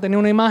Adán tenía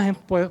una imagen,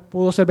 pues,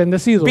 pudo ser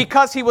bendecido.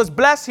 Because he was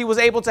blessed, he was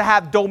able to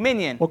have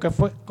dominion. Porque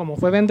como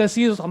fue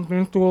bendecido,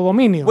 también tuvo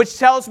dominio. Which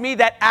tells me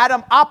that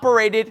Adam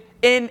operated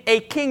in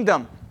a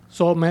kingdom.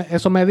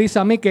 Eso me dice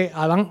a mí que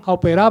Adán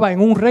operaba en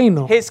un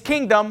reino. His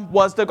kingdom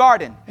was the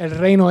garden. El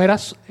reino era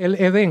el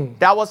Edén.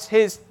 That was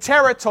his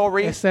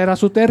territory Ese era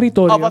su of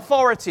territorio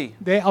authority.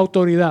 de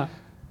autoridad.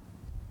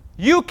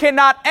 You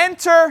cannot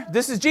enter,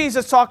 this is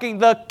Jesus talking,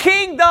 the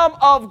kingdom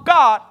of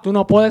God, Tú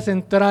no puedes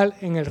entrar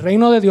en el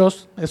reino de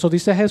Dios, eso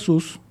dice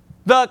Jesús,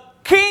 the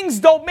king's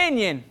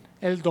dominion,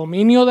 el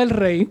dominio del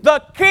rey,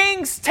 the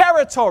king's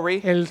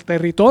territory, el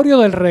territorio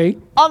del rey,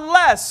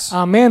 unless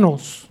a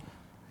menos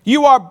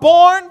you are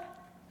born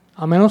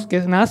que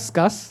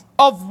nazcas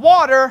of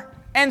water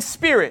and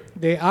spirit.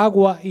 de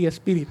agua y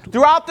espíritu.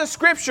 Throughout the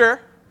scripture,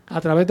 A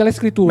través de la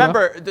escritura,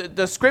 remember,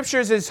 the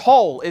scriptures is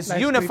whole, is la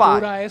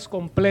unified. escritura es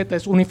completa,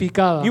 es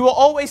unificada. You will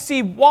always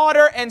see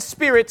water and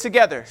spirit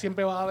together.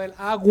 Siempre va a haber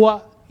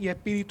agua y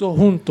espíritu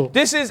juntos.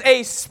 This is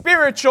a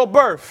spiritual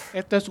birth.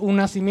 Este es un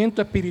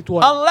nacimiento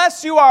espiritual.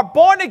 Unless you are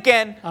born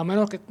again, A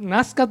menos que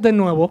nazcas de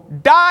nuevo,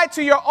 die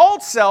to your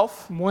old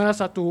self,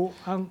 mueras a tu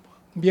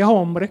viejo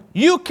hombre,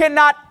 you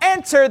cannot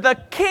enter the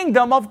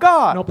kingdom of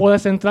God. no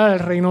puedes entrar al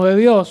reino de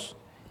Dios.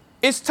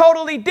 It's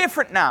totally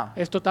different now.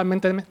 Es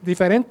totalmente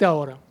diferente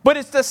ahora. But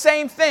it's the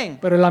same thing.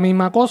 Pero es la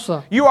misma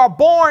cosa. You are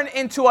born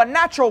into a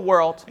natural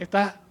world.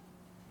 Estás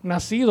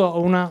nacido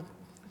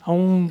a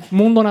un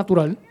mundo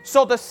natural.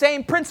 So the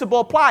same principle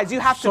applies.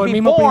 You have So to el be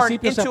mismo born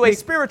principio se into a aplica.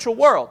 spiritual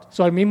world.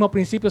 So, el mismo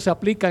principio se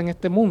aplica en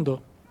este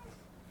mundo.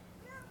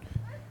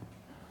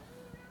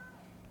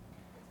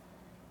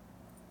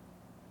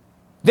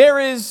 There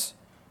is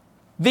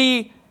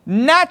the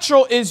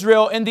natural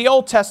Israel in the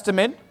Old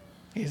Testament,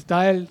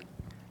 Está el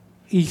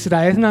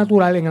Israel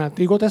natural en el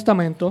Antiguo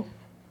Testamento,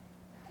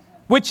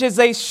 which is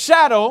a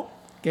shadow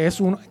que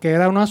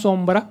era una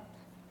sombra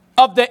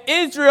of the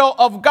Israel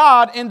of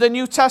God in the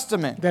New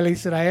Testament, del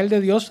Israel de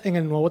Dios en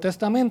el Nuevo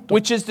Testamento,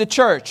 which is the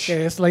church.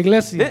 que es la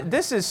iglesia.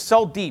 This is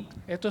so deep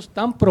Esto es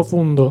tan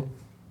profundo,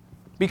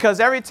 because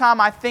every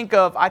time I think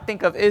of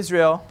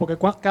Israel, porque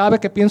cada vez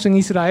que pienso en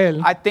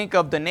Israel, I think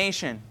of the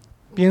nation.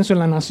 pienso en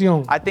la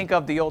nación, I think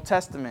of the Old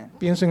Testament.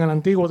 pienso en el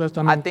Antiguo I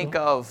Testamento. think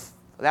of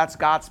that's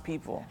God's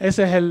people. Ese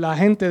es la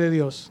gente de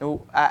Dios,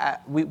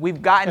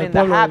 We've gotten el in the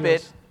pueblo de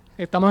habit. Dios.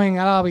 Estamos en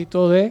el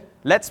hábito de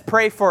Let's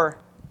pray for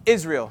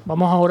Israel.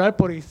 vamos a orar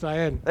por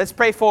Israel, Let's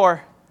pray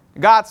for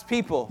God's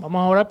people.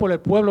 vamos a orar por el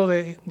pueblo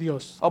de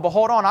Dios. Oh, but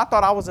hold on. I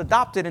thought I was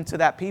adopted into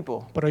that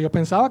people. Pero yo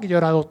pensaba que yo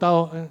era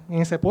adoptado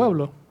en ese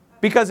pueblo,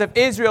 Because if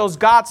Israel's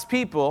God's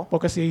people,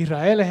 porque si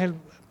Israel es el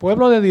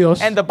pueblo de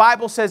Dios and the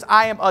Bible says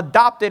I am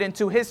adopted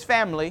into his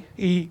family,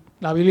 y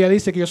la Biblia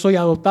dice que yo soy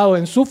adoptado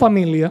en su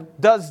familia,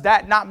 does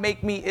that not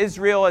make me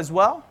Israel as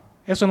well?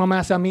 ¿eso no me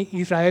hace a mí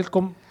Israel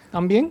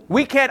también?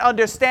 We can't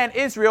understand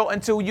Israel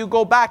until you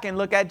go back and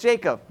look at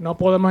Jacob. No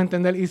podemos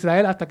entender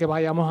Israel hasta que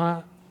vayamos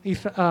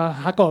a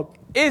Jacob.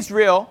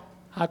 Israel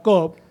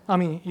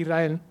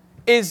Israel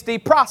is the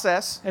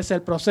process es el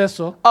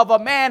proceso of a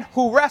man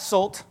who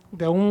wrestled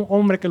de un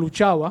hombre que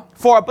luchaba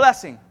for a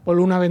blessing. por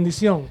una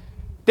bendición.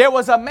 There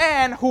was a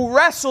man who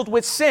wrestled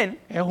with sin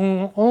Es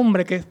un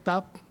hombre que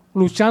está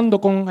luchando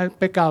con el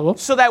pecado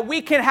so that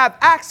we can have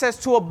access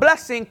to a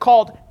blessing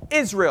called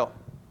Israel.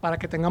 para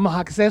que tengamos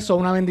acceso a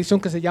una bendición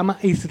que se llama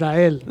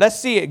Israel. Let's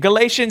see it.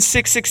 Galatians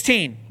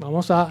 6:16.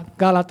 Vamos a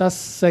Gálatas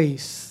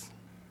 6.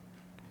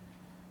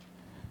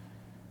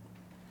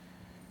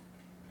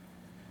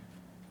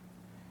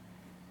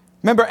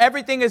 Remember,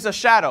 everything is a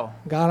shadow.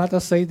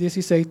 Gálatas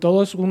 6:16,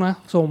 todo es una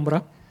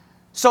sombra.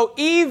 So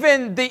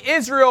even the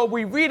Israel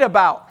we read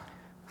about,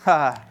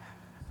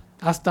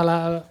 Hasta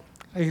la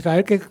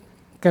Israel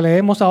que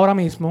leemos ahora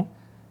mismo,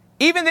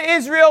 even the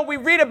Israel we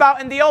read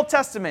about in the Old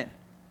Testament,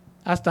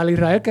 hasta el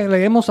Israel que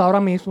leemos ahora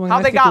mismo en How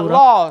la they got Escritura,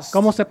 lost.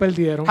 cómo se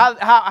perdieron,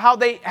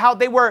 how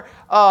they were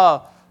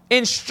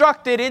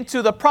instructed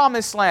into the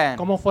promised land.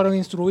 cómo fueron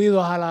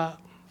instruidos a la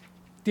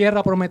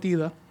tierra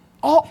prometida.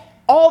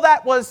 All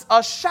that was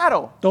a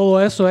shadow, Todo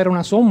eso era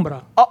una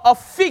sombra, a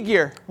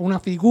figure una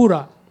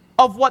figura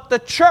of what the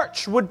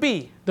church would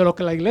be. de lo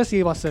que la iglesia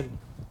iba a ser.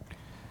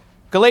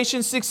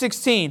 Galatians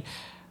 6:16.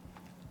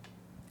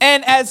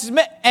 And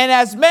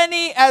as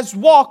many as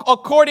walk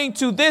according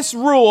to this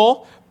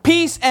rule,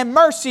 peace and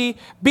mercy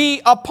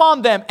be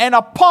upon them and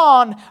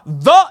upon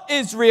the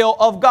Israel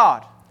of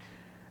God.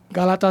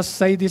 Gálatas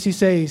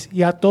 6:16,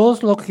 y a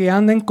todos los que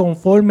anden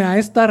conforme a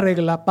esta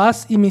regla,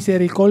 paz y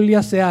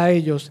misericordia sea a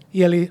ellos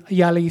y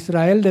al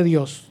Israel de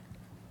Dios.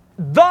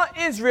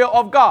 The Israel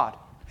of God.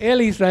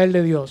 El Israel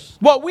de Dios.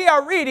 What we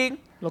are reading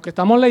Lo que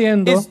estamos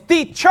leyendo is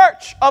the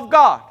church of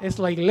God. es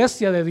la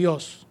iglesia de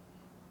Dios.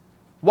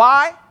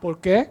 Why? ¿Por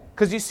qué?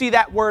 Because you see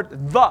that word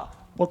the.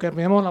 Porque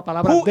vemos la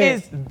palabra Who de,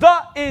 is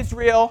the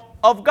Israel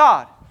of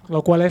God?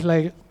 lo cual es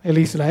el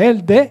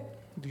Israel de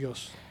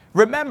Dios.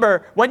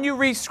 Remember, when you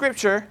read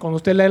scripture, Cuando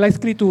usted lee la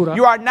escritura,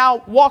 you are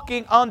now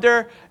walking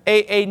under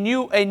a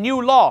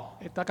new law,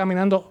 está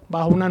caminando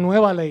bajo una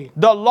nueva ley,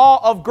 the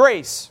law of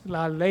grace.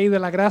 la ley de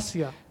la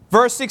gracia.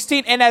 Verse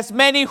 16, and as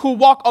many who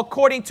walk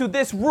according to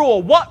this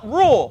rule. What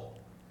rule?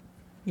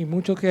 Y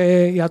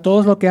a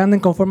todos los que anden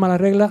conforme a la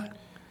regla,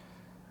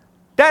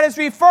 That is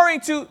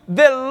referring to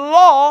the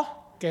law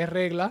 ¿qué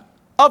regla?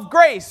 of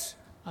grace.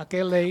 ¿A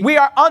qué ley? We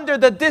are under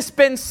the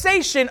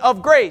dispensation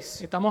of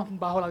grace. Estamos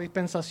bajo la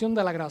dispensación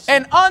de la gracia.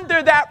 And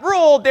under that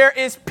rule, there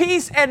is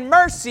peace and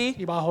mercy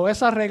Y bajo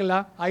esa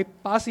regla hay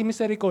paz y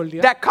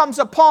misericordia that comes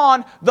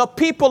upon the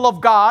people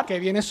of God, que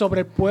viene sobre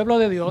el pueblo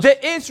de Dios, the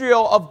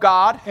Israel of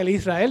God, el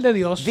Israel de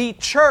Dios, the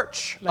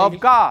church la of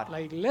God. la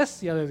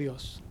iglesia de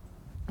Dios,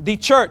 The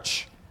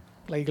church.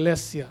 la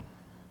iglesia.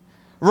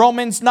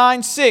 Romans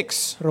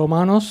 9:6.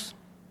 Romanos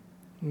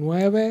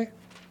 9:6.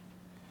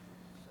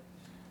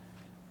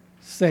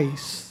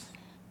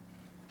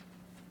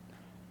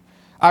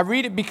 I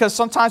read it because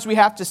sometimes we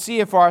have to see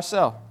it for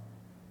ourselves.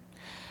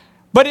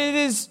 But it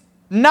is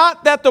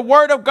not that the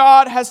word of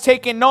God has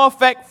taken no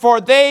effect, for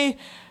they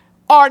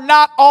are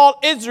not all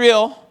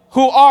Israel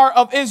who are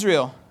of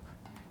Israel.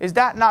 Is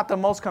that not the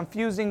most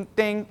confusing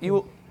thing?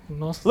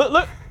 No,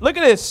 Look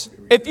at this.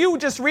 If you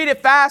just read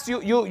it fast,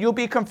 you'll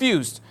be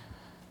confused.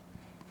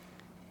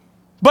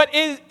 But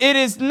it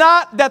is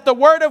not that the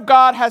word of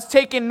God has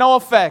taken no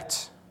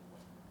effect.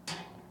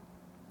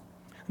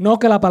 no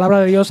que la palabra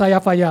de Dios haya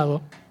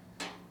fallado,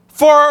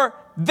 For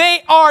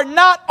they are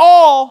not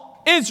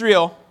all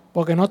Israel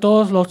Porque no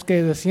todos los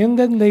que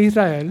descienden de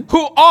Israel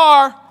who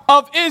are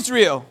of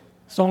Israel.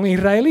 son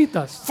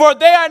israelitas. For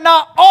they are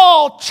not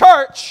all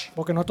church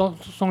Porque no todos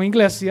son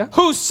iglesia,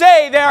 who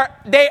say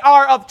they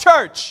are of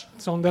church.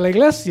 son de la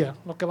iglesia.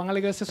 Los que van a la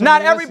iglesia son Not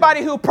de la iglesia.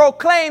 everybody who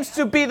proclaims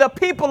to be the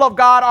people of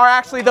God are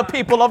actually the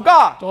people of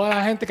God. Toda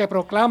la gente que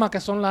proclama que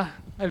son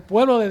el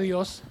pueblo de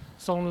Dios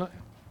son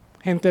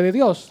gente de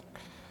Dios.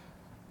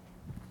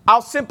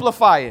 I'll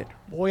simplify it.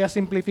 Voy a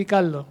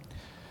simplificarlo.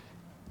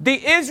 The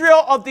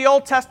Israel of the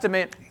Old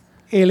Testament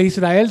El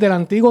Israel del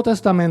Antiguo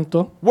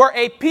Testamento were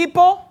a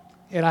people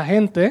era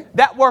gente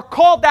that were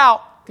called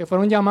out que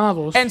fueron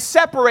llamados and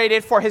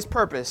separated for his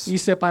purpose. y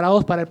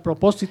separados para el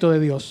propósito de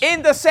Dios.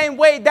 In the same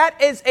way, that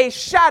is a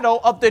shadow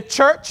of the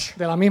church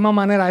De la misma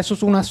manera, eso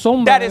es una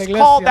sombra that de la is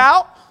called iglesia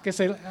out, que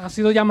ha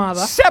sido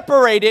llamada,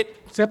 separated,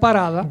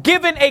 separada,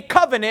 given a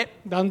covenant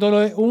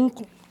dándole un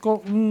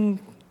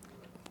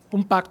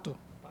pacto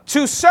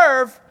to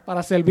serve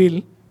para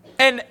servir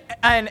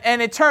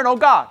an eternal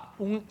God.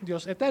 un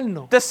Dios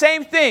eterno. The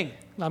same thing.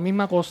 La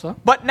misma cosa.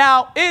 But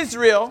now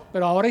Israel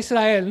Pero ahora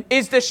Israel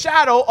is the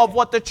shadow of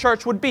what the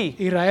church would be.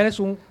 Israel es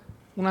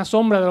una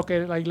sombra de lo que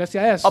la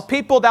iglesia es. A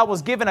people that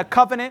was given a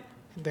covenant,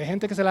 De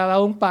gente que se le ha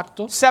dado un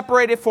pacto,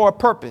 separated for a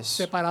purpose.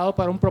 separado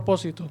para un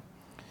propósito.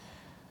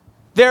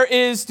 There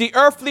is the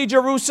earthly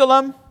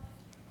Jerusalem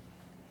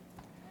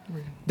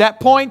that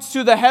points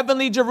to the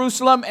heavenly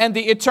Jerusalem and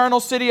the eternal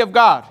city of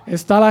God.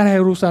 Está la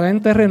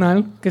Jerusalén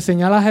terrenal que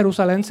señala a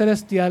Jerusalén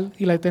celestial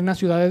y la eterna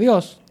ciudad de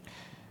Dios.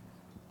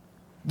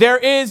 There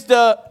is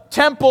the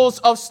temples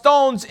of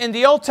stones in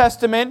the Old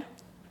Testament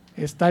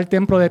Está el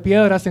templo de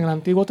piedras en el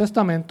Antiguo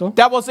Testamento,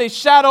 that was a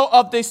shadow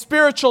of the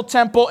spiritual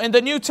temple in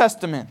the New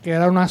Testament. que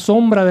era una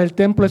sombra del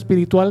templo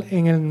espiritual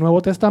en el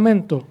Nuevo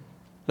Testamento.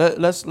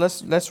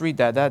 Let's read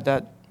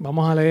that.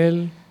 Vamos a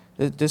leer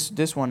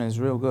This one is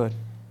real good.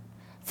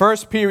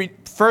 First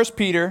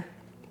Peter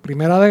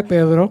Primera de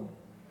Pedro,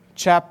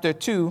 chapter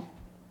 2,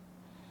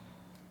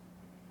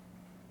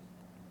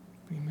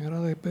 Primera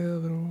de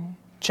Pedro,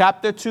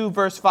 chapter 2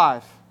 verse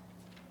 5.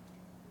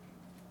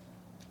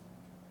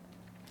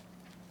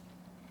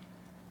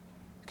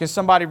 Can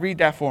somebody read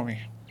that for me?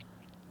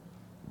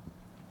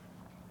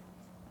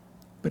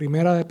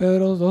 Primera de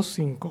Pedro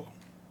 2:5.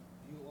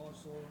 You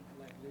also,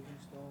 like living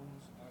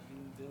stones, are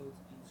being built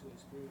into a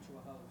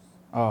spiritual house,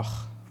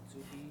 Ugh. to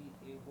be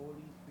a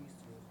holy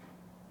priesthood,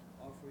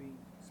 offering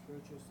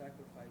spiritual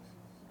sacrifices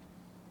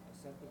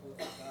acceptable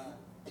to God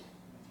through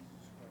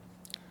Jesus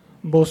Christ.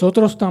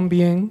 Vosotros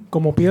también,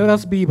 como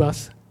piedras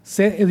vivas,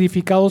 sed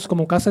edificados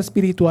como casa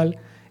espiritual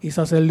y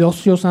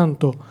sacerdocio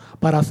santo,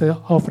 para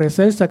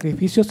ofrecer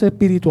sacrificios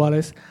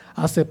espirituales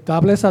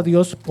aceptables a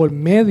Dios por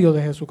medio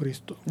de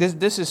Jesucristo.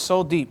 This is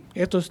so deep.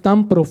 Esto es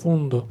tan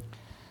profundo.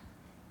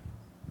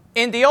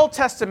 In the Old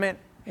Testament,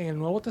 En el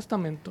Nuevo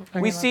Testamento,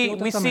 en we el see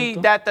Antiguo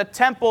Testamento, that the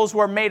temples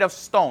were made of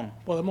stone.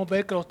 podemos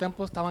ver que los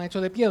templos estaban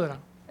hechos de piedra.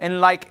 And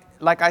like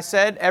I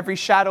said, every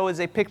shadow is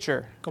a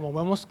picture, Como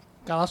vemos,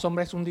 cada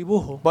sombra es un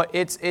dibujo. but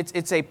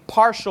it's a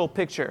partial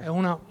picture. Es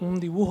un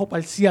dibujo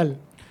parcial.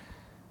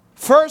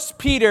 First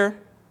Peter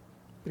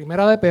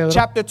Primera de Pedro,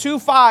 chapter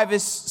 2:5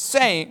 is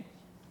saying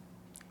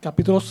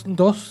capítulo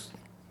 2,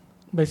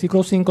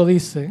 versículo 5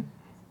 dice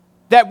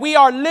that we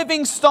are living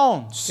que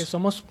stones.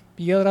 somos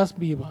piedras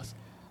vivas.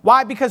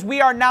 Why? Because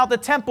we are now the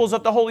temples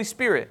of the Holy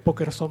Spirit.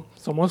 Porque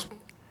somos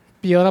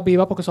piedras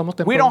vivas porque somos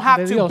We templos don't have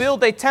de to Dios.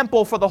 build a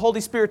temple for the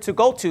Holy Spirit to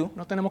go to.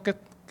 No tenemos que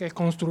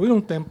construir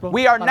un templo.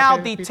 We are para now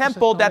que el the Espíritu se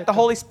temple that the establezca.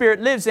 Holy Spirit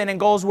lives in and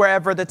goes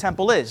wherever the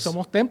temple is.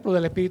 Somos templo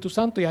del Espíritu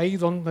Santo y ahí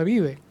donde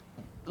vive.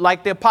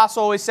 Like the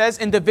apostle always says,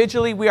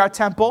 individually we are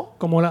temple,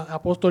 Como el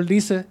apóstol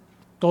dice,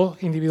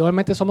 todos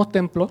individualmente somos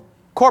templo,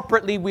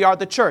 corporately we are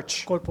the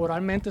church.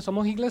 corporalmente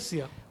somos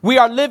iglesia, We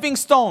are living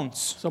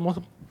stones, somos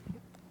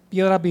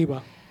piedras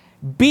vivas,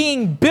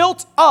 being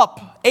built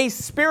up a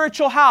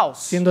spiritual house.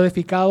 siendo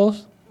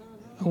edificados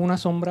en una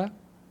sombra,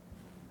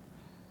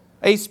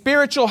 A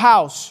spiritual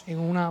house, en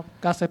una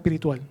casa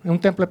espiritual, en un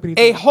templo a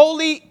espiritual.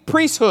 holy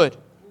priesthood,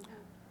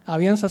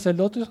 Habían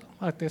sacerdotes,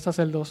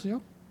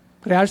 sacerdocio,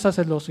 real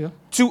sacerdocio,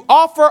 to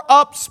offer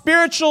up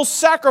spiritual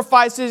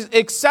sacrifices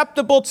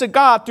acceptable to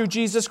God through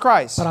Jesus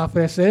Christ. para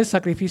ofrecer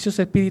sacrificios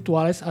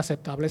espirituales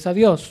aceptables a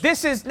Dios.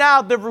 This is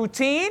now the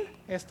routine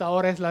Esta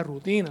ahora es la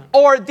rutina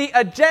or the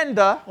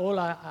agenda o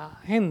la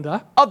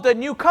agenda of the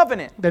new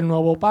covenant. del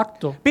nuevo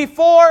pacto.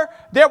 Before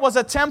there was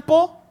a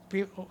temple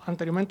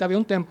Anteriormente había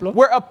un templo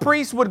where a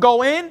priest would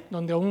go in,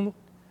 donde un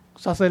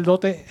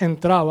sacerdote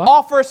entraba,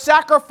 offer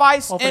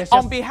sacrifice Ofrecía-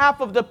 on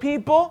behalf of the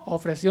people.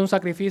 ofrecía un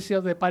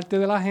sacrificio de parte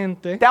de la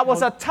gente. That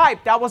was a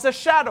type, that was a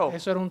shadow.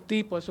 Eso era un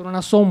tipo, eso era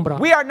una sombra.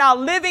 We are now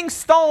living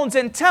stones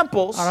in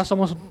temples Ahora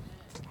somos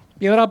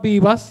piedras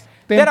vivas,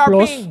 that are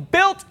templos being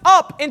built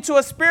up into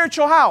a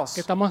spiritual house.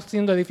 que estamos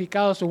siendo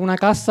edificados en una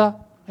casa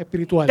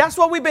espiritual. That's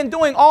what we've been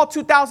doing all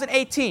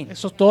 2018.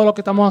 Eso es todo lo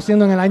que estamos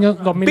haciendo en el año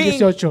Being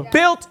 2018.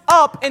 built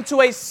up into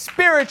a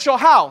spiritual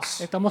house.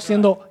 Estamos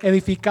siendo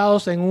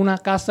edificados en una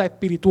casa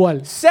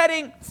espiritual,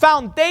 Setting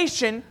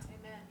foundation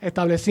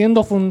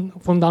estableciendo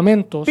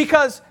fundamentos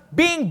Because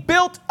being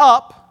built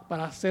up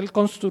para ser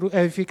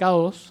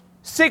edificados.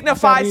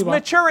 signifies arriba.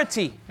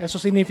 maturity. Eso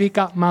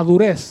significa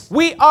madurez.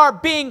 We are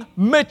being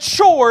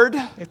matured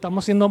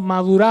Estamos siendo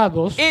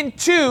madurados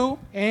into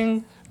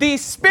en the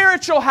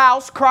spiritual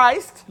house,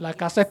 Christ, la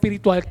casa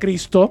espiritual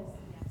Cristo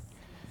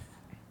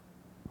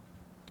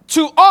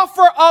to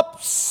offer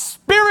up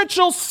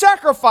spiritual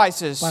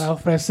sacrifices para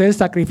ofrecer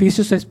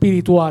sacrificios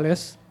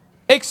espirituales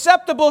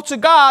acceptable to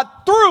God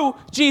through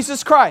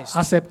Jesus Christ.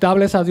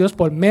 aceptables a Dios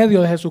por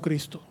medio de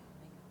Jesucristo.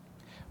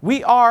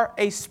 We are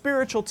a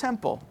spiritual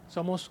temple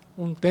Somos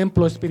un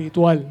templo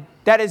espiritual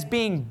that is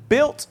being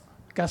built,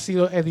 que ha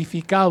sido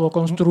edificado,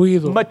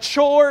 construido,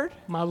 matured,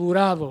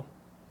 madurado,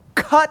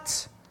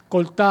 cut,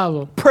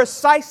 cortado.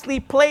 precisely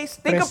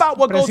placed. Think about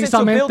what goes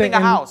into building a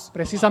house.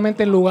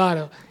 Precisamente el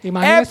lugar.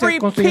 Imagínense Every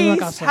construir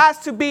una piece casa. has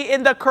to be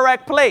in the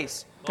correct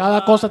place.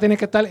 Cada cosa tiene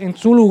que estar en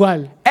su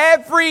lugar.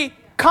 Every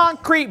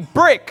concrete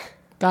brick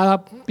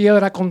Cada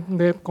piedra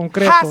de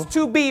concreto has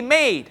to be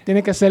made.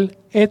 tiene que ser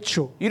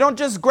hecho. You don't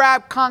just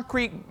grab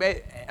concrete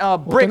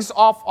bricks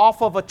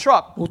off of a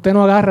truck. Usted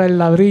no agarra el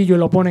ladrillo y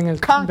lo pone en el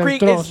del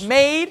Concrete is trozo.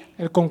 made.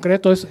 El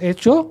concreto es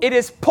hecho, It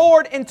is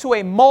poured into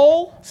a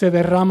mold, se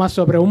derrama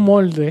sobre un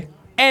molde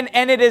and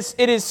it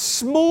is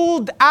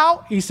smoothed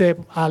out. y se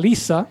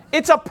alisa.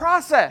 It's a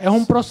process. Es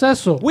un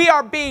proceso. We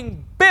are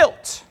being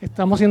built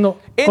Estamos siendo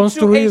into a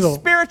construidos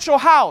spiritual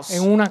house.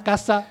 en una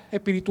casa And you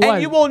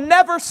espiritual. will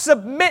never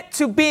submit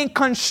to being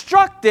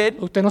constructed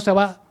Usted no se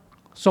va a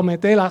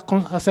someter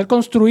a ser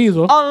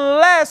construido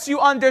unless you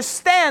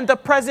understand the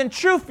present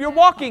truth you're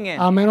walking in.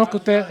 a menos que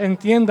usted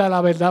entienda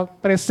la verdad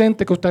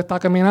presente que usted está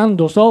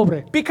caminando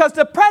sobre. Because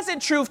the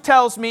present truth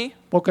tells me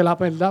Porque la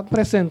verdad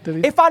presente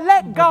if I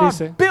let God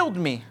dice- build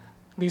me,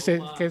 dice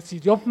que si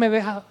Dios me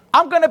deja,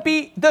 I'm going to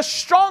be the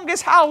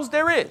strongest house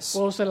there is.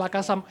 puedo ser la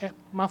casa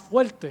más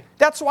fuerte.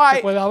 That's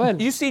why puede haber.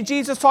 you see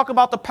Jesus talk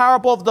about the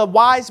parable of the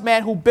wise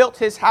man who built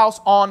his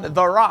house on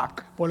the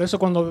rock. Por eso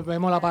cuando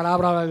vemos la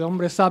palabra del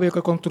hombre sabio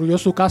que construyó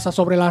su casa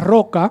sobre la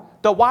roca,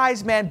 The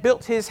wise man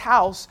built his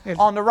house El-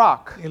 on the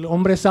rock. el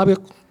hombre sabio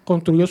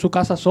construyó su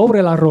casa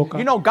sobre la roca.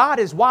 You know, God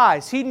is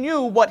wise. He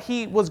knew what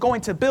he was going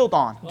to build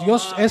on.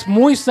 Dios es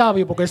muy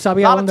sabio porque él A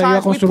sabía lot of dónde iba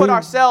a times we put construir.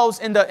 ourselves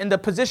in the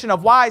position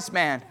of wise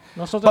man.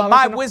 Nosotros But a my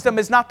veces no- wisdom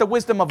is not the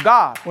wisdom of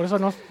God. Por eso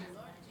no.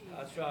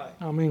 That's right.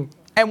 Amén.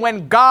 And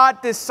when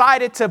God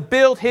decided to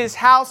build his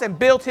house and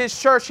build his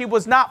church, he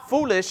was not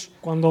foolish.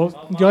 Cuando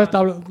Dios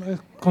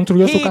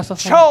construyó su He casa,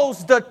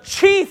 chose the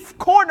chief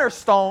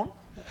cornerstone,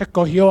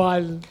 escogió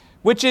al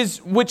which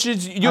is Al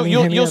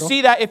you'll ingeniero.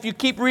 see that if you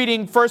keep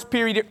reading First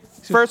Peter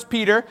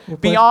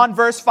Después- beyond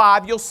verse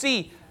 5, you'll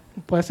see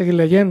puede seguir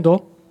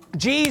leyendo.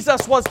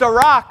 Jesus was the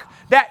rock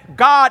that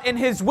God in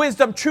his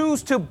wisdom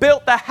chose to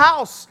build the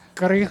house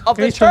of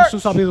the Cristo en su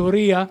church.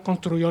 sabiduría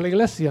construyó la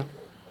iglesia.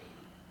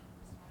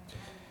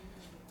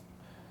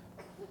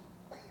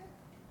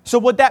 So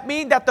would that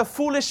mean that the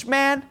foolish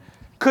man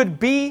could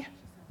be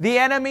the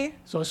enemy?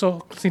 So,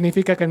 eso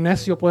significa que el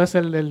necio puede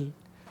ser el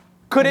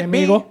Could it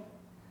be enemigo.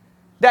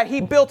 that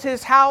he built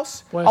his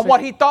house Puede on ser.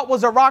 what he thought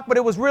was a rock, but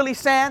it was really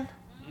sand?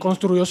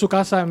 Construyó su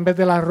casa en vez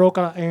de la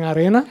roca en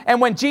arena.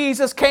 And when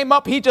Jesus came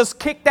up, he just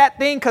kicked that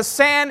thing because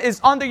sand is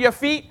under your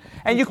feet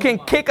and you can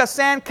kick a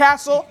sand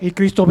castle Y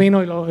Cristo vino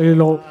y lo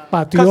because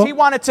pateó he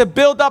wanted to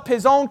build up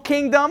his own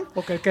kingdom.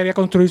 porque él quería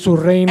construir su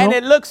reino. And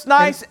it looks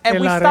nice, en and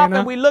we la stop arena.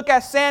 and we look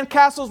at sand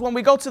castles when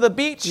we go to the Y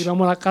beach.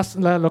 vemos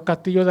los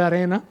castillos de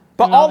arena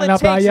But en la, all en la it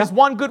takes playa. is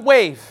one good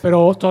wave.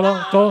 Pero solo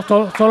All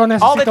it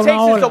necesita takes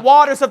una is the ola.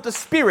 waters of the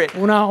Spirit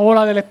Una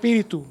ola del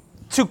Espíritu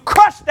to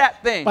crush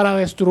that thing. para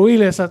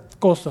destruir esa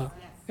cosa.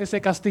 Ese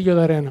castillo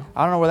de arena.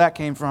 I don't know where that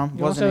came from.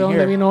 Yo no sé Wasn't de in dónde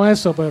here. vino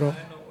eso, pero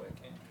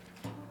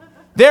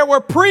There were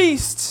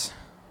priests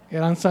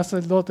eran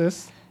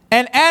sacerdotes.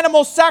 and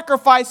animal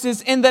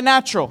sacrifices in the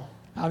natural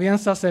Habían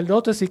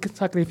sacerdotes y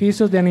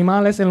sacrificios de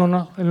animales en lo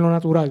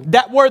natural,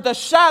 that were the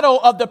shadow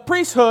of the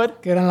priesthood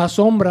que eran la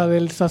sombra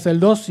del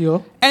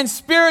sacerdocio and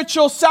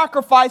spiritual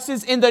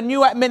sacrifices in the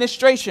new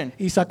administration.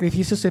 y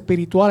sacrificios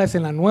espirituales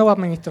en la nueva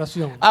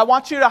administración. I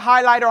want you to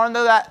highlight or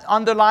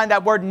underline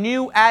that word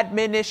new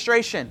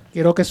administration.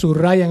 Quiero que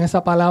subrayen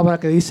esa palabra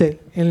que dice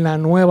en la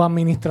nueva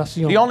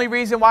administración. The only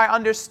reason why I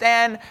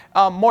understand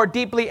more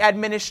deeply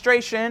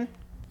administration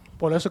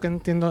Por eso que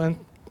entiendo,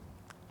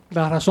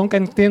 la razón que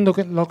entiendo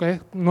que lo que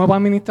es nueva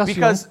administración,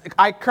 because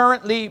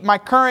my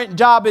current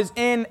job is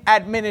in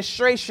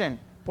administration.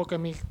 porque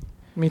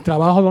mi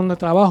trabajo donde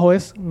trabajo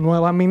es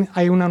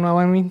hay una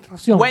nueva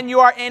administración. When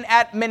you are in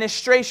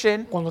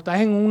administration, Cuando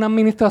estás en una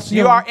administración,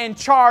 you are in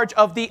charge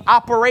of the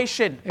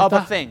operation of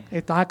a thing,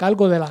 estás a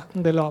cargo de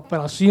la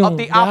operación, of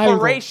the de algo,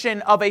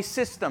 operation of a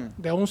system.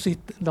 de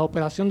la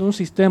operación de un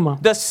sistema.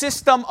 The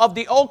system of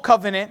the old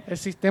covenant El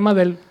sistema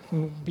del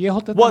Viejo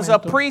was a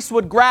Testamento, priest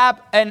would grab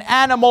an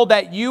animal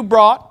that you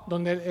brought,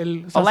 donde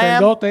el a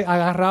lamb, sacerdote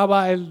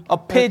agarraba el a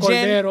pigeon,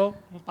 cordero,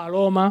 un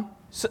paloma,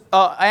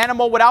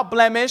 animal without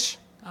blemish,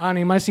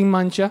 animal sin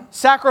mancha,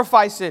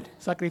 sacrifice it.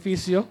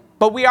 sacrificio,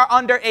 But we are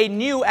under a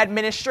new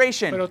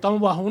administration. pero estamos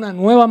bajo una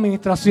nueva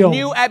administración.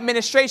 New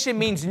administration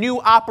means new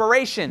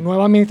operation,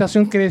 Nueva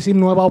administración quiere decir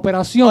nueva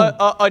operación,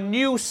 a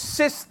new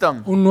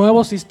system. un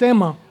nuevo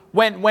sistema.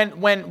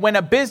 When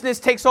a business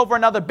takes over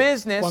another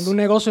business, Cuando un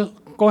negocio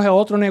coge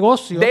otro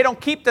negocio, they don't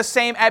keep the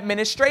same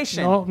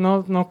administration.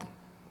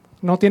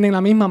 no tienen la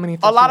misma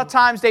A lot of administración.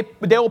 times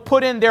they will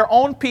put in their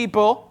own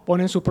people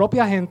Ponen su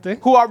propia gente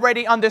who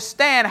already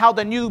understand how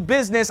the new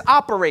business que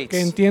operates.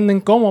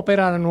 entienden cómo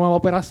opera la nueva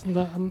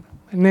operación,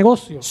 el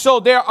negocio. So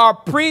there are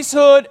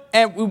priesthood,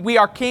 and we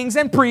are kings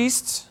and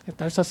priests,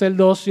 Está el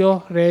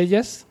sacerdocio,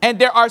 reyes, and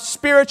there are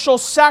spiritual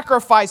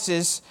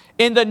sacrifices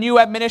in the new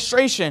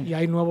administration. y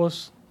hay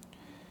nuevos.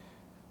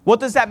 What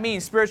does that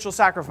mean, spiritual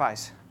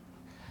sacrifice?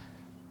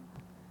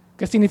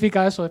 ¿Qué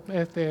significa eso?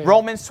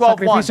 Romans 12:1.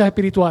 Sacrificios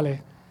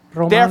espirituales.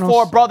 Therefore,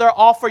 Romanos, brother,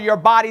 offer your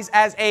bodies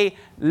as a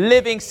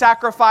living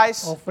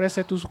sacrifice,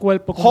 ofrece tus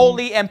cuerpos como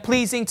holy and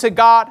pleasing to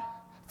God,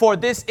 for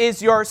this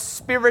is your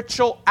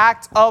spiritual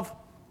act of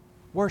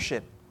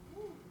worship.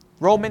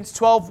 Romans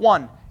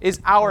 12:1 is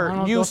our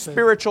Romanos new 12.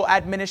 spiritual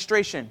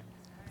administration.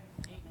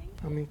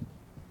 a mí.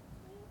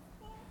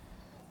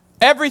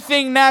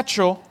 Everything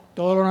natural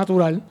Todo lo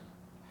natural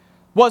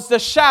was the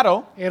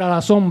shadow era la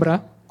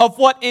sombra of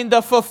what in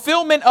the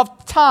fulfillment of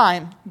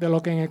time de lo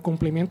que en el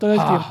cumplimiento del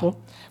tiempo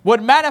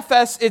would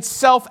manifest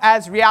itself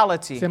as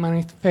reality. se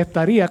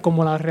manifestaría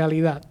como la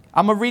realidad.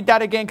 I'm going to read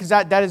that again because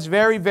that is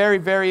very, very,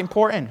 very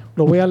important.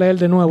 Lo voy a leer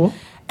de nuevo.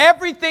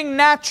 Everything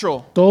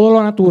natural Todo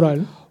lo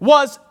natural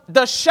was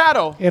the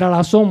shadow era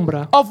la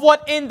sombra of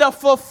what in the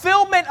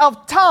fulfillment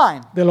of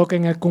time de lo que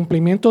en el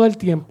cumplimiento del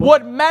tiempo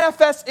would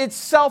manifest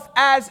itself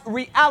as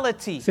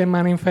reality. se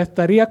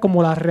manifestaría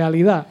como la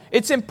realidad.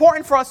 It's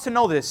important for us to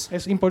know this.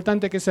 Es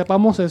importante que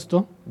sepamos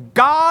esto.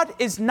 God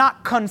is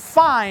not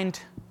confined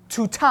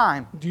to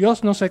time,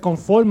 Dios no se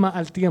conforma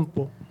al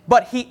tiempo,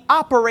 but he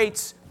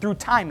operates through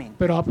timing.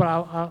 pero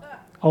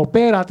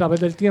opera a través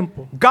del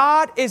tiempo.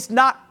 God is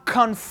not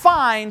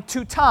confined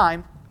to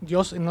time,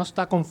 Dios no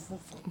está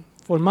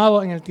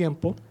conformado en el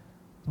tiempo,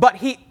 but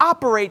he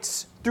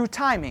operates through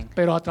timing.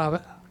 pero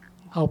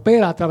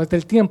opera a través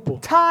del tiempo.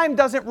 Time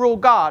doesn't rule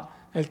God,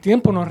 El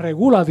tiempo no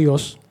regula a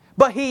Dios,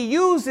 but he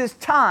uses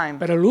time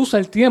pero él usa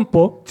el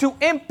tiempo to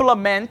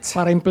implement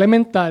para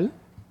implementar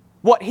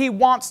what he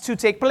wants to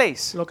take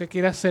place. lo que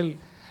quiere hacer.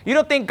 You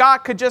don't think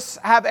God could just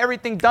have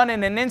everything done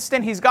in an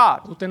instant? He's God.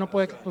 Usted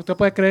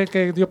puede creer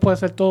que Dios puede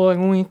hacer todo en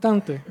un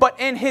instante, But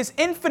in his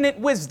infinite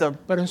wisdom,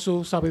 pero en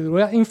su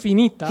sabiduría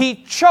infinita,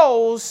 he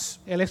chose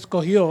él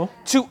escogió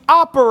to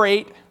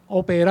operate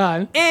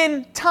operar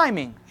in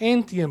timing.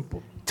 en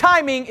tiempo.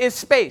 Timing is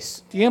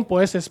space. Tiempo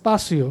es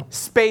espacio,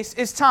 Space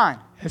is time.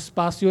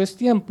 espacio es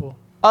tiempo.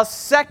 A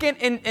second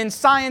in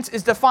science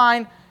is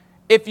defined,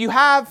 if you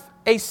have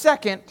a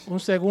second, Un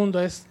segundo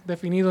es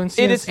definido en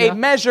it is a ciencia,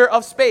 measure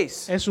of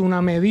space. es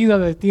una medida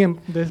de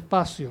tiempo, de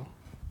espacio.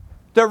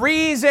 The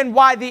reason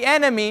why the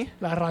enemy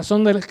La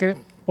razón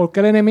por qué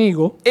el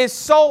enemigo is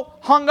so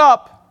hung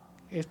up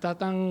está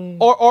tan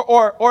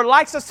or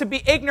likes us to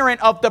be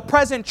ignorant of the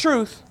present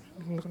truth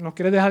nos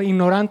quiere dejar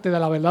ignorante de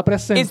la verdad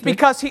presente is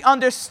because he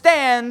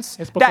understands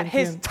Es porque that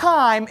his entiende.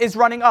 time is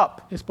running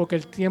up. es porque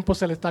el tiempo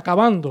se le está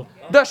acabando.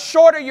 The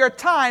shorter your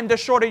time, the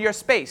shorter your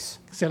space.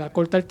 Se le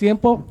corta el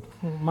tiempo,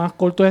 más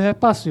corto es el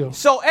espacio.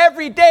 So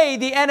every day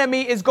the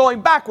enemy is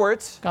going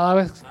backwards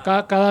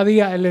Cada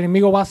día el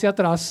enemigo va hacia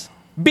atrás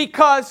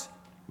because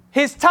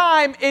his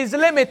time is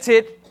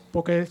limited,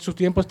 porque su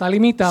tiempo está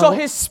limitado. so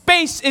his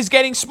space is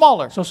getting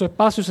smaller. Su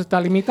espacio se está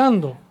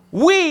limitando.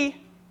 We,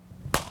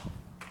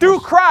 through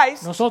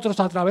Christ, Nosotros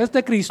a través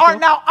de Cristo are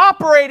now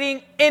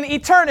operating in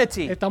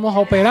eternity. estamos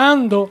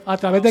operando a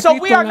través de So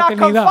Cristo we are en la not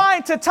eternidad.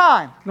 confined to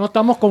time. No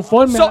estamos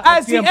conformes So al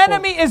as the tiempo.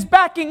 enemy is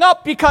backing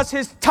up because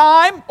his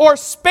time or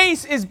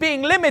space is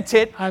being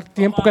limited, Al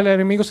tiempo que el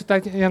enemigo se está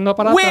yendo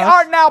para we atrás,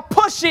 are now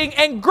pushing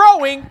and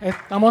growing,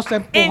 estamos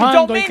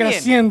empujando y dominion.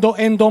 creciendo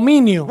en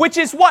dominio, which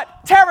is what?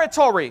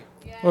 Territory.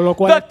 por lo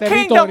cual The el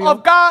kingdom territorio,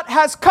 of God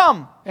has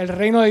come. el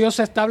reino de Dios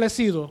se ha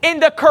establecido In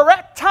the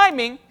correct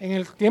timing, en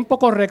el tiempo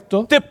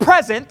correcto, the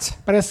present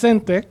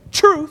presente,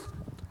 truth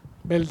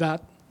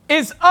verdad,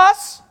 is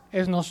us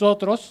es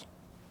nosotros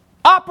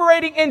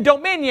operating in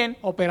dominion.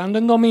 operando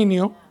en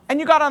dominio. And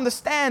you got to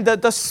understand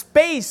that the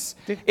space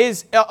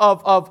is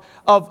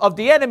of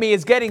the enemy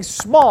is getting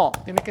small.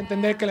 Tienes que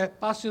entender que el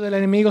espacio del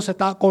enemigo se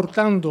está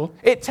cortando.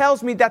 It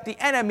tells me that the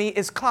enemy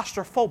is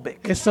claustrophobic.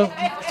 Eso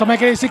me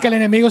quiere decir que el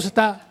enemigo se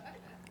está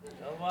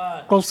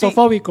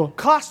claustrofóbico.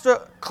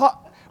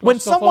 When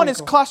someone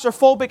is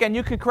claustrophobic, and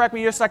you can correct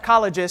me, you're a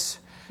psychologist,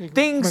 Me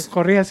things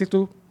corrige si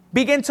tú.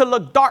 begin to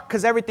look dark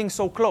because everything's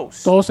so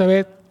close. Todo se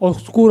ve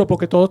oscuro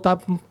porque todo está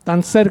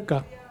tan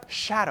cerca.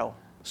 Shadow.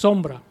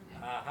 Sombra,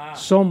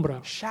 sombra,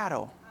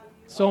 Shadow.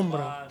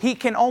 sombra. He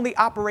can only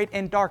operate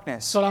in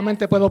darkness.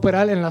 Solamente puede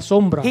operar en la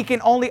sombra. He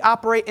can only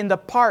operate in the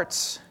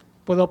parts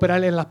Puede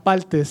operar en las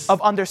partes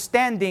of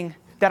understanding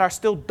that are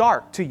still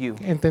dark to you.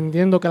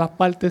 entendiendo que las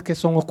partes que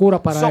son oscuras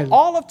para So Él.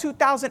 all of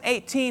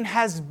 2018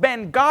 has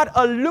been God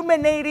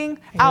illuminating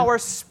our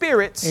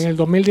spirits En el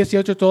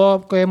 2018 todo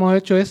lo que hemos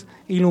hecho es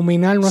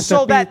iluminar nuestro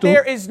so that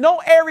there espíritu is no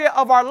area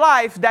of our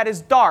life that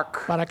is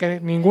dark. para que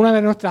ninguna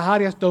de nuestras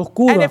áreas esté And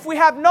oscura. if we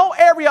have no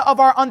area of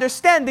our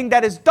understanding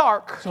that is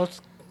dark,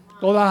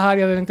 Todas las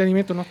áreas del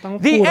entendimiento no están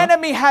the oscuras.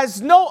 enemy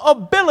has no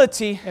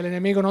ability El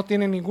enemigo no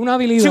tiene ninguna to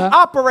habilidad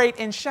operate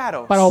in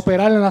shadows. para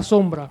operar en la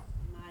sombra.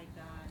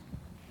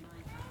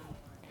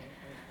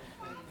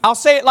 I'll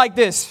say it like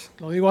this.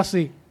 Lo digo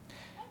así.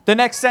 The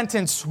next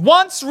sentence.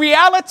 Once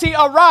reality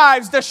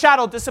arrives, the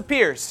shadow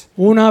disappears.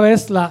 Una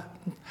vez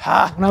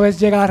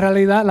llega la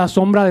realidad, la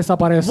sombra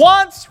desaparece.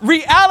 Once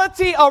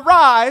reality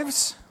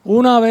arrives,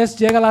 Una vez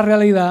llega la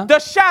realidad, the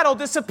shadow la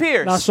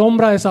disappears.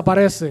 sombra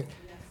desaparece.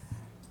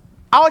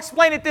 I'll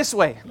explain it this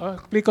way. Lo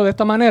explico de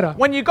esta manera.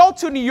 When you go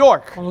to New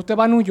York, Cuando usted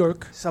va a New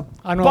York, it's a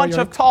a Nueva bunch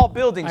of York, tall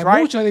buildings, hay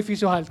right? muchos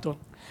edificios altos.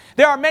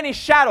 There are many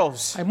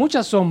shadows. Hay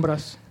muchas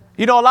sombras.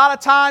 You know, a lot of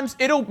times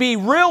it'll be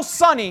real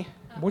sunny,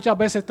 Muchas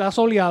veces está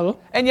soleado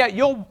and yet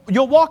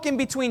you'll walk in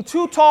between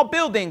two tall y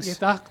buildings,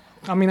 estás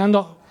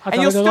caminando a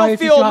and you'll través de dos still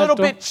feel edificios a little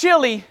altos bit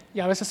chilly y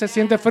a veces se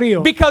siente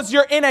frío because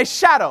you're in a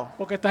shadow.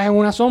 porque estás en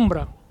una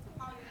sombra.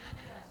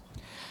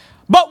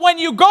 But when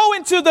you go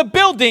into the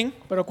building,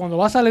 Pero cuando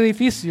vas al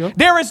edificio,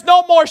 there is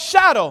no more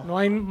shadow no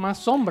hay más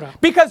sombra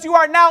because you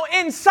are now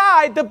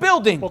inside the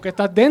building. porque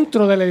estás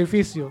dentro del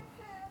edificio.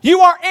 You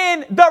are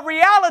in the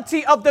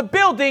reality of the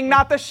building,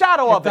 not the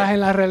shadow of Estás it. en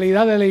la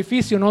realidad del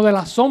edificio, no de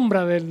la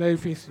sombra del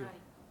edificio.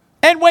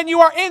 And when you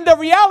are in the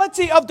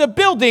reality of the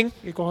building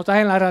Y cuando estás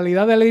en la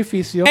realidad del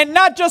edificio and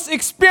not just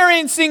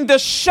experiencing the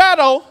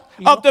shadow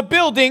of the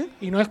building,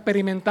 y no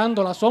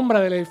experimentando la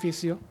sombra del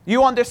edificio,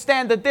 you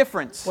understand the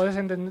difference. puedes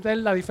entender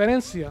la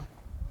diferencia.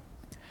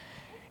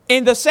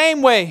 In the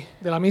same way,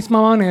 De la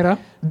misma manera,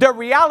 the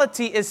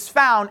reality is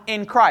found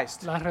in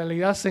Christ. la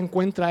realidad se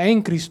encuentra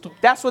en Cristo.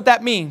 That's what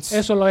that means.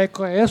 Eso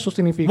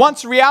significa.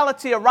 Once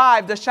reality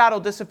arrives, the shadow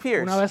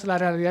disappears. Una vez la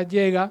realidad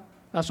llega,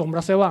 la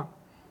sombra se va.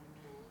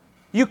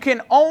 You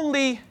can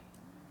only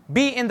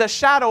be in the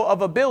shadow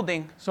of a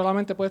building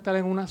Solamente puede estar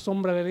en una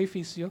sombra del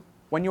edificio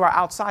when you are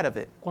outside of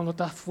it. cuando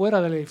estás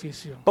fuera del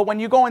edificio. But when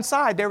you go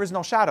inside, there is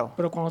no shadow.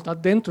 Pero cuando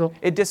estás dentro,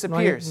 It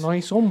disappears no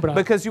hay sombra.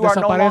 because you are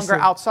no Desaparece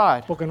longer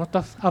outside. porque no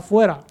estás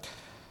afuera.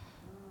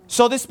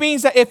 So this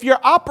means that if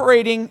you're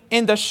operating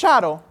in the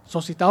shadow,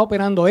 So, si estás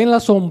operando en la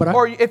sombra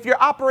or if you're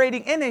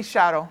operating in a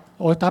shadow,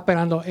 o estás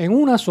operando en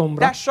una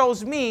sombra, that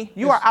shows me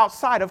you are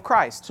outside of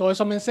Christ. so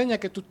eso me enseña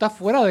que tú estás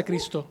fuera de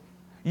Cristo.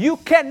 You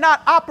cannot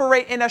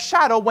operate in a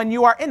shadow when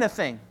you are in a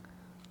thing.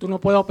 Tú no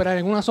puedes operar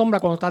en una sombra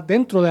cuando estás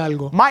dentro de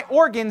algo. My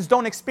organs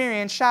don't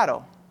experience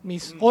shadow.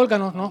 Mis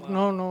órganos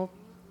no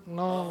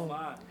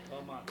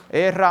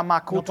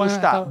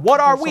What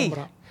are we?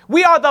 sombra.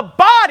 We are the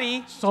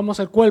body Somos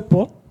el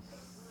cuerpo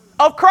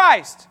of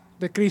Christ.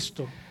 de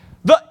Cristo.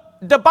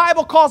 The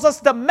Bible calls us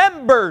the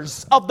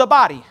members of the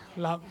body.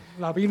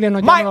 La Biblia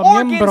nos My llama los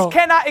organs miembros.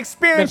 cannot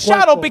experience del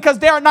cuerpo. shadow because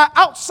they are not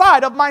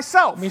outside of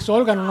myself. Mis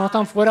órganos no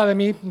están fuera de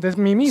mí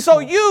mismo. So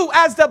you,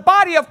 as the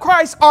body of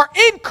Christ, are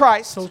in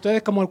Christ. So,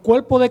 ustedes como el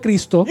cuerpo de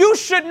Cristo You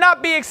should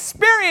not be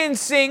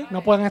experiencing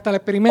no pueden estar or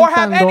have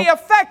experimentando any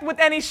effect with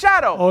any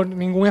shadow. o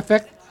ningún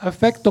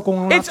efecto con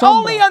una It's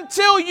only sombra.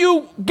 until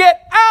you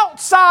get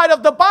outside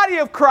of the body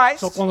of Christ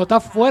So, cuando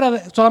estás fuera,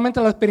 solamente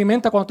lo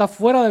experimenta cuando estás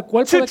fuera del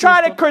cuerpo to de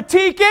try to Cristo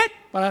critique it,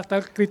 para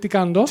estar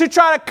criticando, to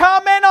try to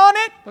comment on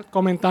it,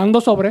 comentando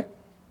sobre,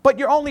 but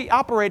you're only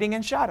operating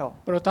in shadow.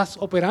 pero estás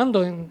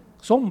operando en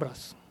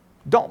sombras.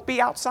 Don't be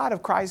outside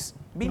of Christ,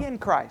 be in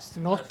Christ.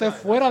 No estés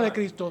fuera de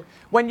Cristo,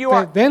 When you estés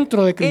are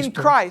dentro de in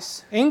Cristo.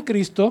 Christ, En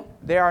Cristo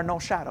there are no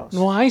shadows.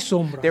 no hay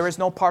sombras, There is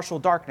no partial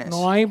darkness.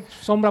 no hay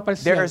sombra There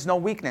parcial, is no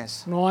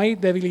weakness. no hay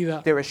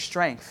debilidad, There is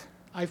strength.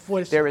 hay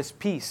fuerza, There is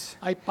peace.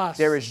 hay paz,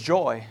 There is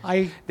joy.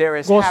 hay There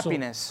is gozo,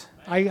 happiness.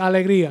 hay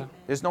alegría,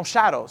 There's no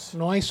shadows.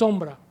 no hay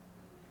sombra,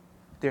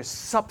 There's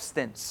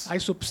substance. hay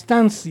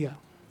substancia.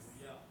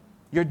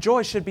 Your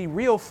joy should be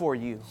real for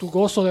you. Tu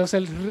gozo debe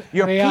ser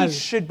Your real, peace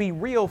should be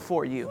real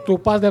for you. tu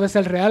paz debe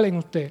ser real en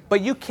usted,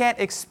 But you can't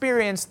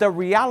experience the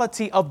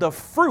reality of the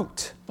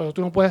fruit pero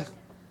tú no puedes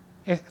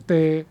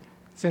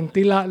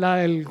sentir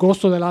el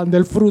gozo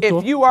del fruto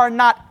if you are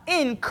not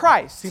in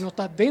Christ. si no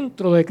estás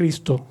dentro de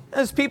Cristo.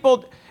 As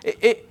people,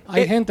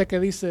 Hay it gente que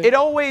dice,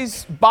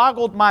 always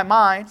boggled my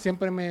mind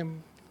siempre me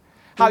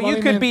how tuvo a you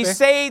mi could be mente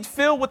saved,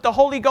 filled with the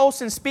Holy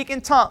Ghost, and speak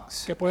in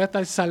tongues, que puede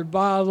estar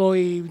salvado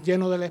y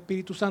lleno del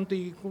Espíritu Santo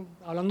y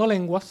hablando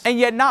lenguas and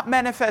yet not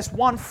manifest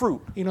one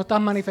fruit. y no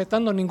estás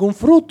manifestando ningún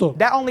fruto.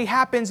 That only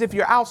happens if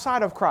you're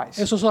outside of Christ.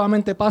 Eso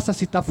solamente pasa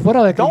si estás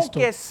fuera de Don't Cristo.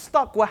 get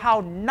stuck with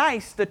how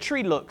nice the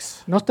tree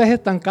looks No estés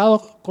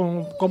estancado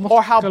con cómo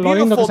or how lo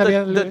lindo que beautiful se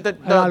ve the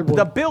el árbol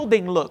the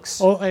building looks.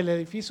 o el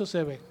edificio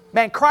se ve.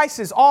 Man, Christ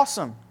is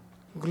awesome.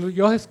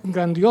 Dios es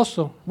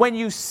grandioso. When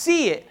you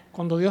see it,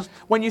 Cuando Dios,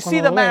 when you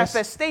see cuando the lo ves,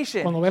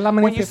 manifestation, cuando ves la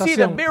when you see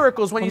the manifestación,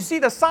 miracles, when you see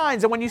the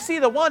signs, and when you see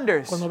the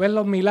wonders, cuando ves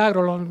los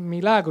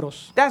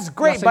milagros, that's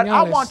great, las but I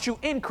señales. want you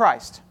in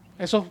Christ.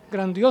 Eso es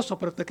grandioso,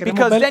 pero te queremos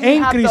Because ver then you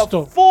en have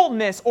Cristo. the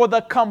fullness or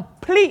the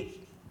complete,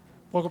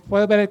 Porque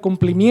puedes ver el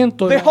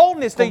cumplimiento, the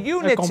wholeness, the el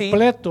unity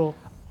completo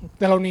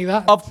de la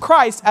unidad of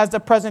Christ as the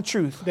present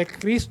truth. de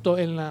Cristo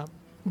en la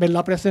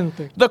verdad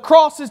presente. The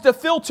cross is the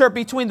filter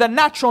between the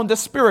natural and the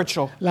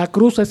spiritual, La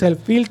cruz es el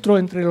filtro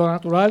entre lo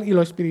natural y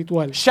lo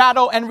espiritual.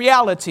 shadow and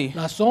reality.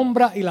 La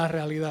sombra y la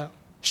realidad.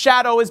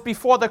 Shadow is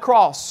before the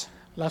cross.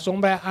 La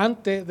sombra es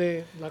antes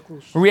de la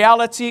cruz.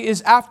 Reality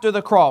is after the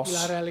Y la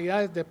cross.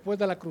 realidad es después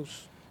de la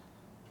cruz.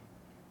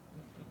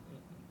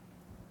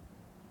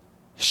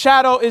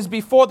 Shadow is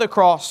before the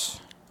cross.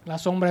 La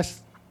sombra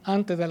es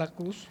antes de la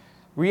cruz.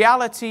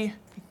 Reality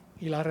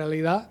Y la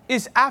realidad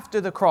is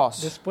after the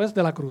cross. después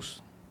de la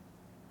cruz.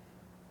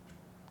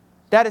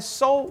 That is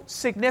so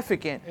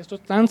significant Esto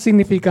es tan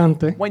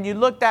significante when you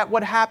looked at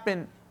what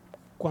happened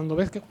cuando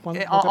ves que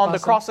cuando lo que on the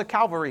pasa cross of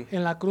Calvary.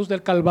 en la cruz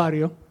del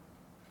Calvario.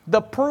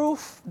 The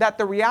proof that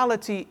the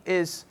reality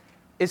is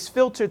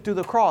filtered through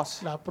the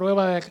cross La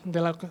prueba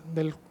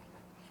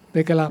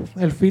de que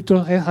el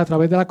filtro es a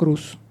través de la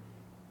cruz.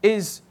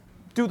 is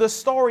through the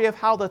story of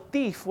how the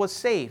thief was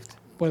saved.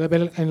 Puedes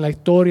ver en la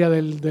historia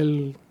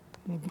del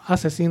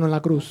asesino en la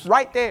cruz.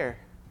 Right there.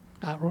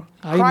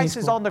 Ahí Christ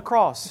is mismo. on the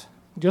cross.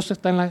 Dios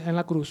está en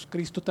la cruz.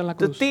 Cristo está en la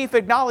The cruz. thief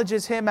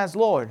acknowledges him as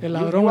Lord. El You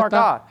ladrón, are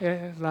God.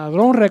 el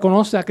ladrón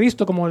reconoce a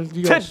Cristo como el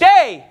Dios.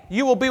 Today,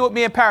 you will be with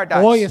me in Hoy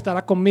paradise.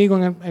 estará conmigo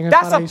en el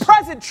That's a paraíso.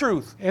 present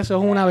truth. Eso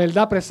es una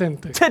verdad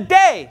presente.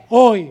 Today,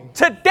 Hoy,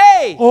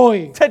 today,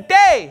 Hoy.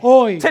 today,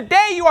 Hoy.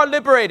 today you are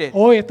liberated.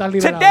 hoy estás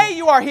liberado. Today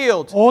you are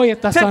healed. Hoy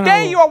estás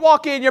Today you sanado. are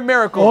walking in your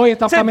miracle. Hoy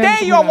estás caminando en Today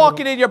tu you are milagro.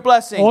 walking in your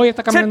blessing. Hoy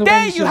estás caminando en tu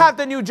Today you bendición. have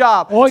the new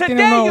job. Hoy tienes un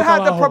Today nuevo you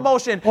have the trabajo.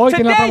 promotion. Hoy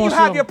tienes la Today you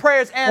have promoción. your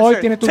prayers Hoy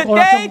answered. tienes tu Today,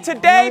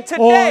 oración. today,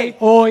 today.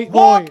 Hoy.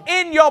 Walk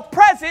in your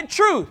present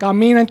truth.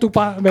 Camina en tu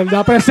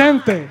verdad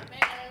presente.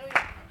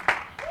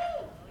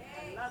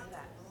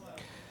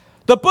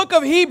 The book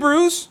of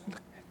Hebrews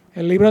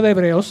El libro de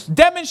Hebreos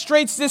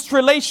demonstrates this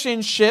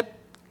relationship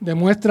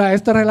demuestra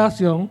esta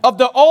relación of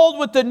the old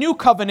with the new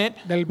covenant,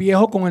 del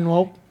viejo con el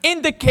nuevo,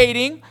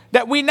 indicating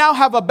that we now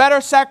have a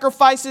better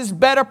sacrifices,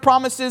 better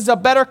promises, a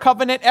better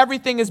covenant.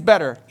 Everything is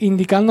better.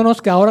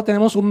 indicándonos que ahora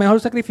tenemos un mejor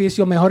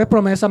sacrificio, mejores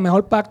promesas,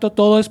 mejor pacto,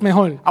 todo es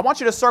mejor. I want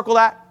you to circle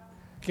that.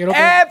 Quiero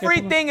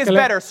Everything is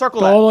better.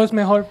 Circle that. todo es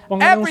mejor.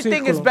 Póngale un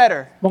Everything is círculo.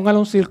 better. Póngale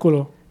un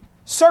círculo.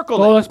 Circle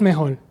Todo it. es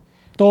mejor.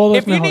 Todo es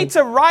If you mejor. need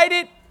to write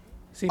it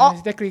Si Oh.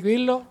 necesita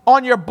escribirlo,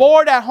 on your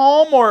board at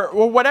home or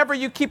whatever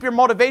you keep your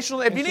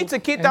motivational, if you need to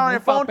keep that on en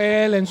your un phone,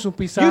 papel, en su you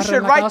pizarra, should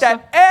en la write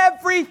casa, that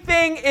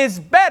everything is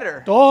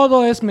better.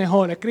 todo es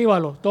mejor.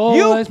 Escríbalo. Todo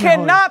You es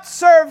mejor. cannot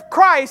serve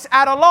Christ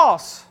at a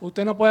loss.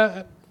 Usted no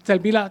puede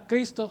servir a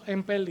Cristo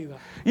en pérdida.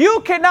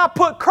 You cannot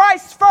put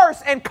Christ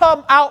first and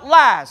come out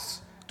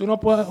last. Usted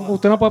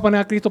no puede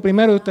poner a Cristo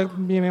primero y usted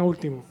viene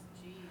último.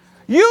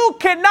 You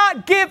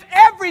cannot give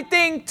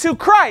everything to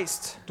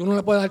Christ Tú no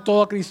le puedes dar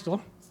todo a Cristo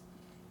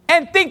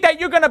and think that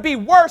you're going to be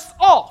worse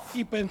off.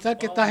 y pensar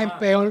que estás en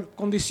peor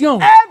condición.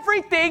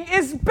 Everything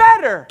is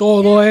better.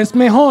 Todo es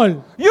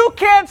mejor. You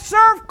can't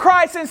serve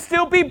Christ and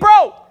still be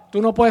broke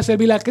Tú no puedes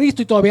servir a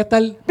Cristo y todavía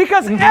estar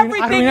because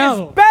everything is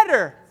arruinado.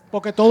 better.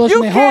 Porque todo es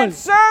You mejor. can't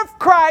serve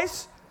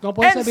Christ No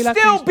puedes and servir a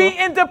still Cristo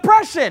be in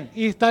depression.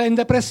 y estar en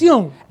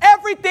depresión.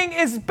 Everything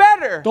is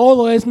better.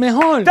 Todo es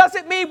mejor.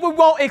 Doesn't mean we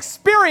won't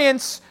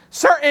experience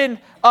certain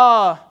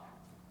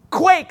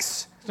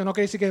quakes, Esto no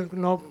quiere decir que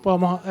no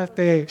podamos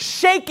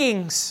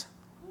shakings.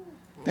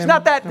 It's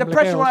not that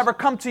depression won't ever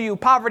come to you,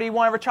 poverty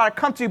won't ever try to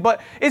come to you, but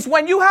it's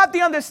when you have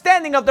the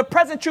understanding of the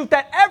present truth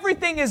that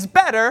everything is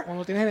better.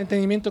 Cuando tienes el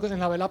entendimiento en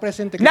la verdad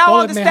presente que Now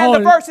todo es understand the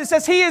mejor. verse. It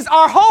says He is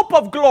our hope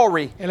of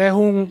glory. Él es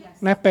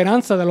una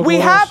esperanza de los We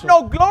have gloriosos.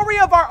 no glory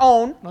of our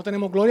own, No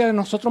tenemos gloria de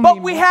nosotros but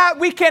mismos.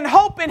 we can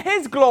hope in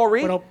His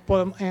glory. Pero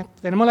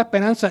tenemos la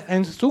esperanza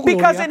en su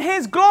Because gloria. in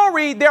His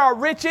glory there are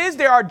riches,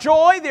 there are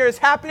joy, there is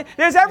happiness,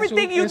 there's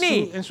everything you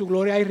need. En su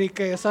gloria hay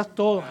riquezas,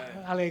 todo,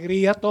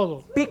 alegría,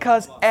 todo.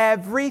 Because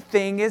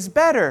everything is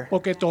better.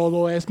 Porque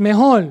todo es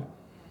mejor.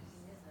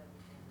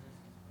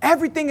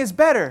 Everything is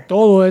better.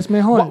 Todo es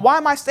mejor. Why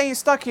am I staying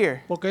stuck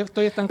here? Porque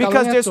estoy estancado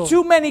Because en there's esto.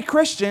 too many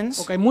Christians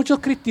Porque hay muchos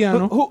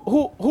cristianos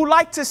who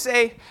like to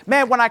say,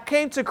 man, when I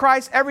came to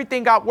Christ,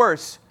 everything got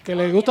worse. que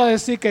les gusta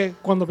decir que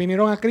cuando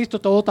vinieron a Cristo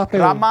todo está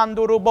peor. I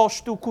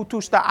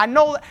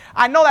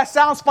know that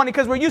sounds funny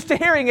because we're used to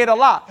hearing it a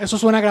lot. Eso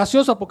suena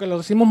gracioso porque lo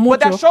decimos But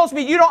that mucho. shows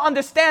me you don't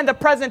understand the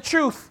present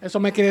truth. Eso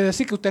me quiere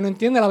decir que usted no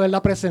entiende la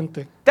verdad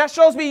presente. That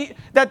shows me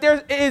that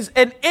there is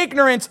an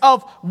ignorance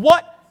of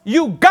what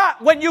you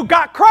got when you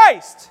got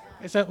Christ.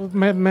 Eso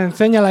me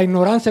enseña la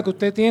ignorancia que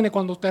usted tiene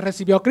cuando usted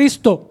recibió a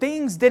Cristo.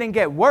 Things didn't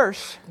get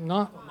worse.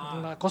 No,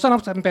 las cosas no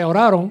se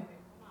empeoraron.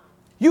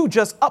 You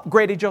just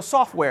upgraded your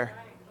software.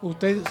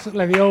 Usted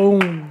le dio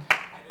un...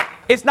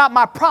 It's not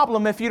my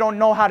problem if you don't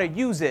know how to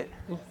use it.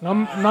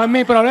 No es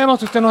mi problema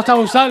si usted no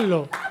sabe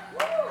usarlo.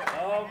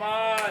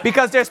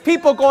 Because there's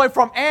people going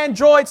from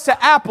Androids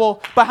to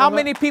Apple, but how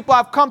many people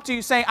have come to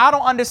you saying, I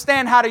don't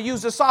understand how to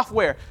use the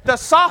software? The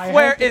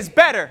software is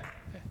better.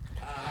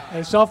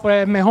 El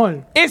software es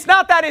mejor. It's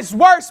not that it's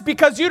worse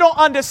because you don't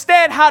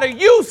understand how to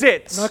use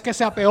it. No es que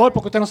sea peor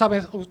porque usted no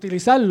sabe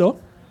utilizarlo.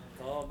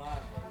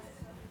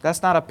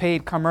 That's not a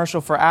paid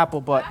commercial for Apple,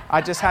 but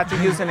I just had to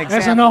use an Eso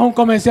example. no es un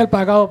comercial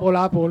pagado por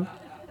Apple.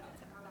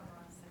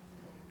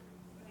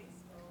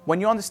 When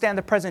you understand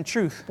the present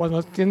truth, Cuando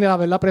entiende la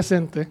verdad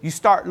presente, you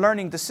start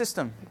learning the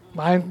system.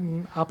 vas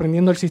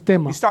aprendiendo el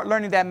sistema, You start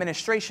learning the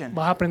administration,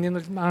 vas aprendiendo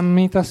la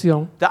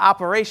administración, the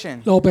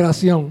operation. la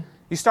operación,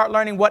 You start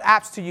learning what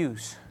apps to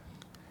use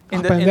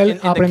in the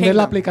aprender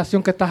la kingdom.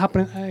 aplicación que estás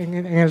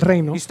en el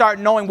reino. You start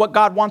knowing what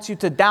God wants you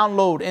to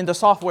download in the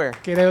software.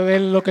 Quiere ver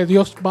lo que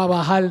Dios va a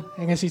bajar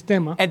en el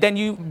sistema And then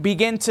you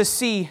begin to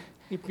see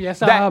y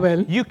empieza a ver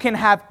that you can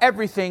have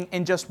everything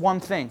in just one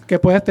thing. que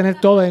puedes tener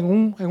todo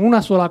en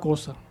una sola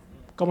cosa,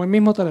 como el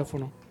mismo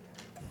teléfono.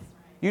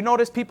 You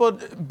notice people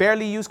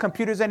barely use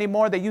computers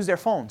anymore, they use their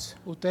phones.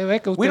 Usted ve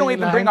que We don't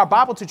even la bring gente-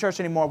 our Bible to church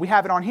anymore. We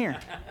have it on here.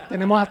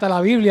 tenemos hasta la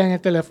Biblia en el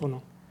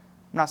teléfono.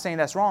 I'm not saying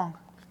that's wrong.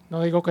 No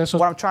digo que eso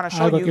What I'm es trying to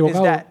show algo you is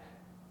equivocado. that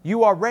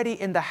you are already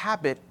in the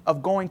habit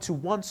of going to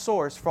one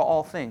source for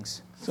all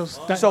things. So,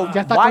 So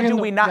why do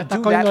we not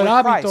do that el with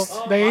hábito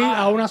Christ? de ir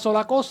a una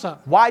sola cosa.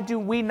 Why do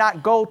we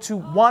not go to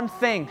one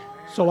thing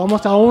So,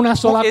 vamos a una who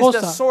sola is the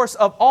cosa. source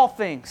of all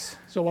things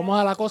So, vamos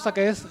a la cosa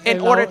que es in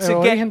el order to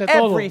origen de get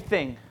todo.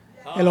 everything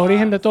El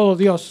origen de todo,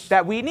 Dios.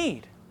 that we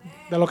need?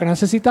 De lo que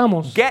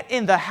necesitamos. Get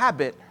in the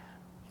habit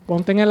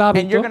Ponte en el and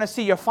hábito you're going to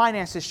see your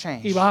finances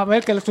change. y vas a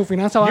ver que su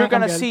finanza va You're a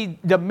going to cambiar. see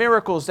the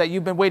miracles that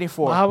you've been waiting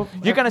for. Vas a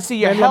You're going to see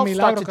your ver los health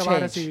start to milagros que vas a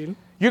change. recibir.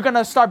 You're going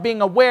to start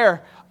being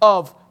aware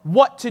of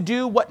what to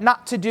do, what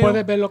not to do,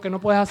 Puedes ver lo que no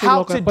puedes hacer, how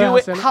lo que to do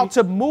puedes it, hacer. how Y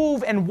to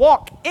move and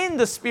walk in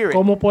the Spirit.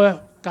 cómo puedes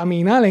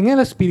caminar en el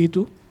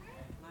espíritu.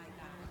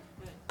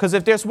 Because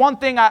if there's one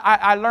thing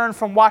I learned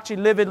from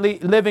watching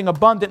Living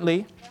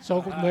Abundantly,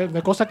 So,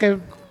 de cosas que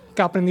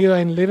he aprendido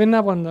en Living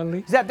Abundantly.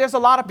 is that there's a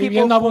lot of people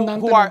Viviendo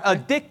who are abundantemente.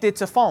 addicted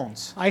to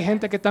phones. Hay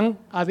gente que están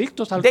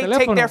adictos al They take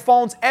teléfono. their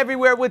phones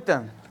everywhere with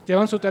them,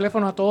 Llevan su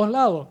teléfono a todos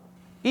lados,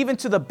 even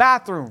to the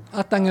bathroom.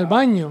 hasta en el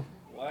baño.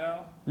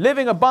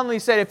 Living Abundantly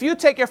said, if you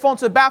take your phone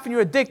to the bathroom,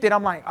 you're addicted.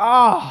 I'm like,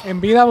 En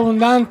vida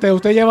abundante,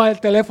 usted lleva el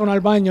teléfono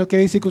al baño,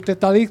 quiere decir que usted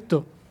está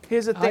adicto.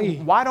 here's the thing.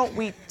 Ay. Why don't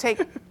we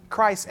take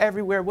Christ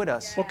everywhere with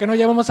us? ¿Por qué no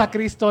llevamos a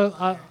Cristo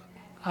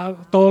a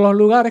todos los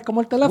lugares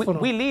como el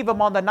teléfono? We leave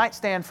him on the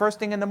nightstand first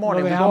thing in the Lo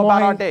morning. We go dejamos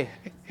about our day.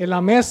 en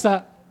la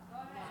mesa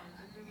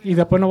y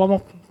después nos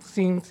vamos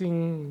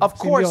sin Of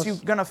course, Dios.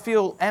 you're going to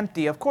feel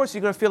empty. Of course,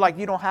 you're going to feel like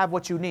you don't have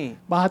what you need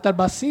Vas a estar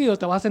vacío,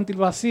 te vas a sentir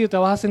vacío, te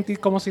vas a sentir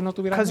como si no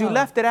tuvieras because you nada.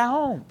 left it at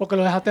home. Porque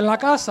lo dejaste en la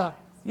casa.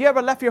 You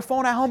ever left your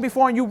phone at home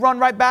before and you run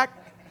right back?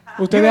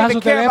 Usted You deja don't su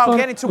even care about teléfono,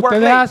 getting to work usted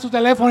deja late. su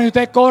teléfono y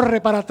usted corre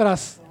para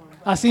atrás.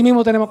 Así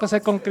mismo tenemos que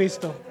hacer con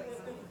Cristo.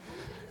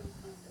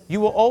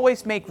 You will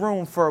always make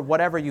room for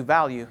whatever you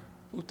value.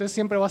 Usted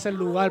siempre va a hacer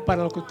lugar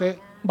para lo que usted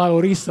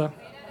valoriza.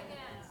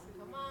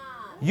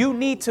 You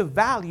need to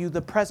value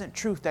the present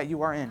truth that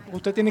you are in.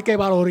 Usted tiene que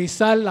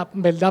valorizar la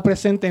verdad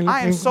presente en,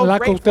 I am en so la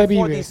que grateful usted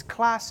for vive. these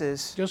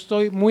classes Yo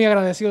estoy muy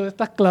agradecido de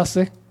estas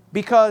clases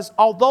because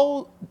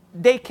although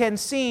they can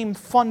seem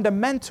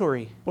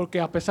fundamentary, porque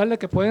a pesar de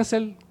que pueden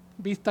ser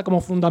vistas como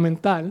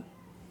fundamental,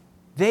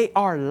 they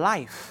are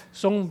life.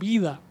 son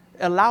vida.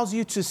 It allows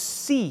you to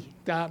see,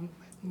 Te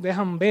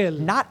dejan ver,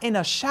 not in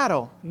a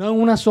shadow, no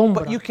en una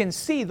sombra, but you can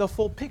see the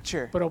full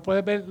picture. pero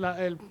puedes ver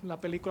la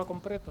película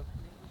completa.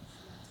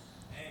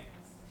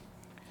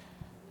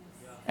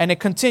 And it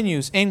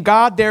continues. In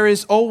God, there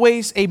is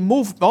always a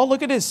move. Oh,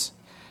 look at this.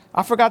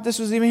 I forgot this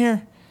was even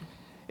here.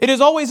 It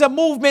is always a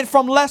movement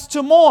from less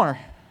to more.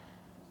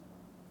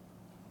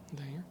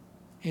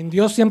 En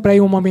Dios siempre hay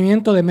un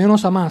movimiento de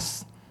menos a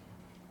más.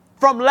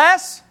 From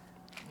less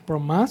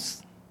From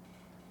más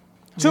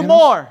a to menos,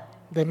 more.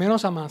 de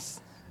menos a más.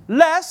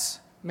 Less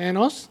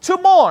Menos to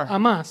more. a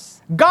más.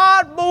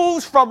 God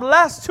moves from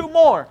less to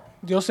more.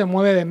 Dios se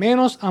mueve de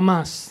menos a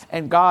más.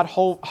 And God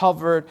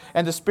hovered,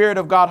 and the Spirit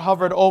of God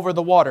hovered over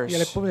the Y el waters.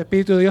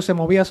 Espíritu de Dios se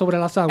movía sobre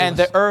las aguas. And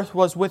the earth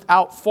was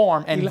without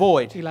form and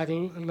void. Y la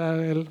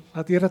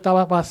tierra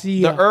estaba The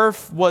vacía.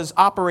 earth was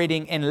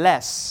operating in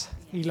less.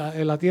 Y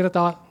la tierra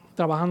estaba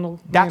trabajando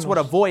That's what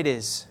a menos. void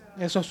is.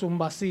 Eso es un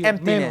vacío. Menos.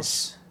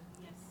 Emptiness.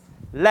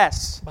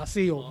 Less.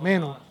 Vacío.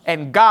 Menos.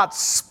 And God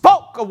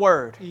spoke a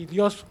word. Y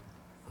Dios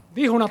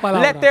dijo una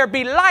palabra. Let there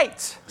be light.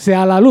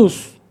 Sea la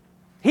luz.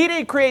 He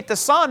didn't create the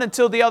sun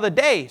until the other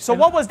day. So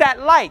what was that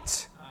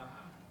light?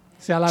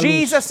 Sea la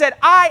Jesus luz. said,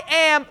 I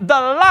am the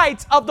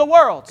light of the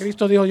world.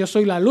 Cristo dijo, yo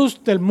soy la luz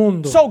del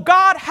mundo. So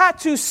God had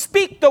to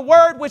speak the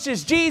word, which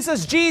is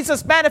Jesus.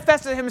 Jesus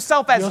manifested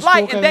himself as Dios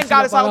light. tuvo que And then decir God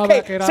la is like, palabra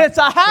okay, que era- since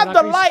I have que the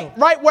era light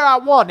Cristo. right where I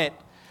want it,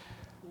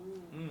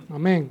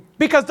 Amén.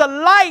 because the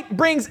light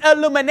brings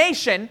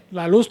illumination.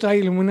 La luz trae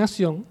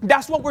iluminación.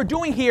 That's what we're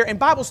doing here in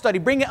Bible study,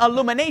 bringing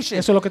illumination.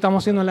 Eso es lo que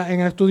estamos haciendo en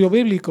el estudio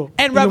bíblico.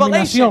 And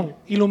Iluminación.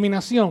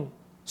 Iluminación.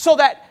 So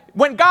that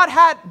when God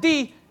had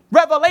the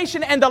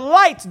revelation and the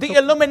light, the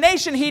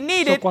illumination he So,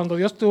 needed, cuando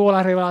Dios tuvo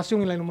la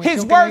revelación y la his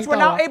iluminación que words were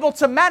now necesitaba, able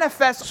to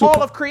manifest su,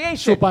 all of su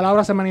creation.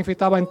 palabra se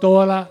manifestaba en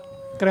toda la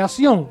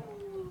creación.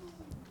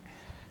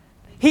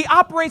 He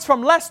operates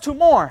from less to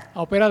more.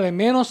 Opera de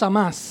menos a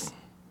más.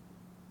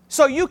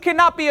 So you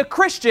cannot be a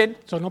Christian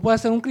So, no puede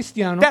ser un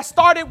cristiano that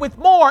started with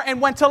more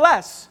and went to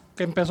less.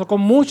 que empezó con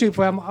mucho y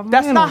fue a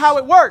That's menos. not how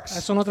it works.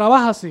 Eso no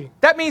trabaja así.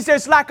 That means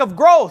there's lack of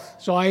growth.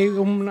 So, hay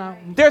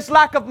There's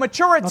lack of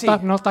maturity.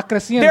 no estás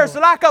creciendo. There's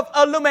lack of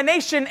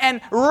illumination and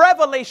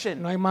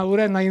revelation. No hay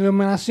madurez, no hay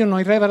iluminación, no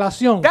hay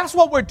revelación. That's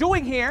what we're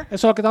doing here. Eso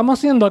es lo que estamos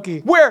haciendo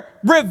aquí. We're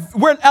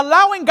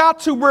allowing God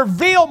to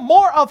reveal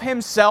more of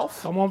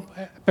himself Estamos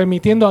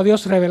permitiendo a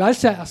Dios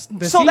revelarse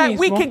de so sí that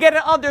we mismo can get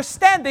an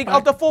understanding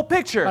of the full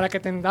picture. para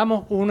que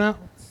tengamos una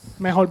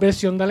mejor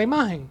versión de la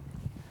imagen.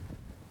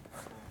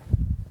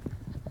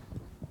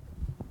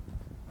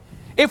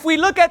 If we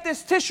look at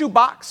this tissue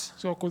box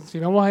So, si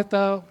vemos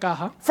esta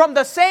caja from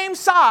the same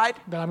side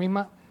de la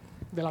misma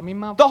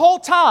the whole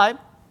time,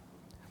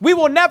 we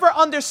will never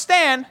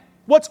understand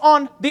what's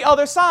on the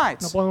other no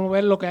sides. podemos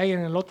ver lo que hay en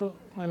el otro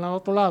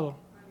lado.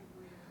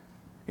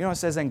 You know, it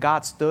says, and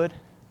God stood.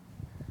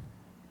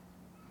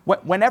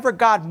 Whenever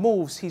God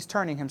moves, he's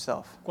turning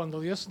himself. Cuando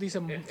Dios dice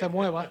se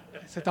mueva,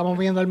 se está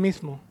moviendo él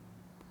mismo.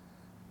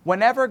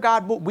 Whenever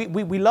God moves,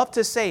 we love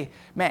to say,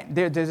 man,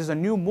 there's a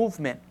new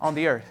movement on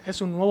the earth.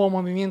 Es un nuevo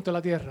movimiento en la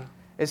tierra.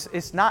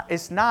 It's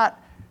not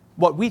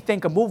what we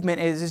think a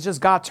movement is. It's just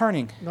God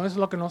turning. No es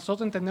lo que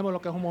nosotros entendemos lo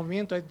que es un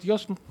movimiento, es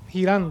Dios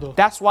girando.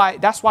 That's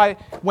why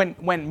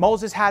when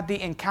Moses had the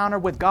encounter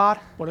with God,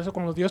 Por eso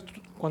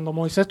cuando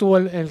Moisés tuvo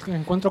el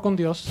encuentro con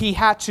Dios, he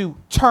had to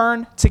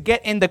turn to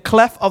get in the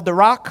cleft of the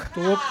rock.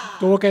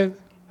 tuvo que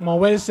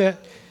moverse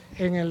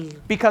en el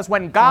Because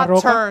when God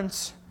roca.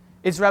 turns,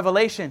 it's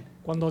revelation.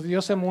 Cuando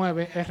Dios se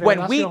mueve es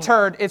When we revelación.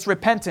 turn, it's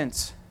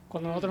repentance.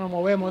 Cuando nosotros nos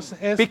movemos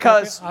es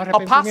Because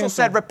Apostle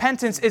said arrepentimiento.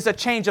 repentance is a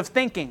change of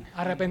thinking.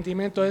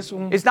 Arrepentimiento es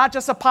un It's not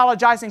just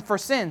apologizing for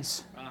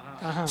sins.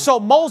 ajá. So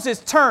Moses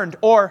turned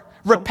or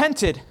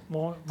repented.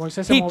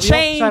 Moisés se He movió, se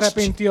changed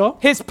arrepintió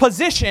his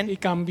position. y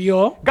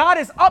cambió. God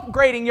is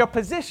upgrading your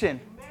position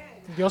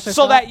Dios so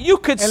está that you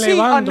could see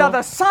elevando.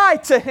 another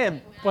side to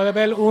him. Puede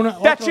ver that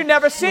otro you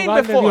never seen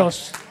lugar de before.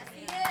 Dios.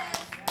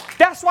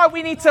 That's why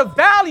we need to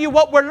value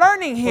what we're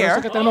learning Por eso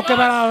here. que tenemos que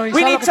valorizar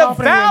We lo need que to estamos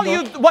value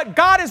aprendiendo. what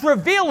God is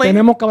revealing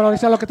Tenemos que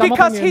valorizar lo que estamos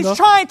because He's aprendiendo.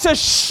 trying to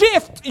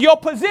shift your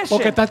Porque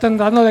position. está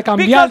tratando de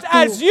cambiar Because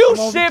as tu you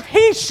modo- shift,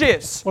 He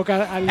shifts. Porque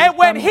And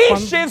when He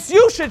shifts,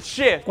 you should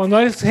shift. cuando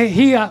él se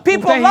gira,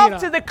 People usted love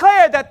to gira.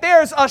 declare that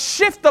there's a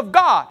shift of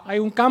God. Hay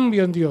un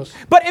cambio en Dios.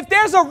 But if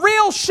there's a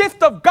real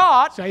shift of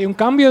God, Si hay un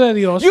cambio de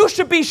Dios, you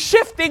should be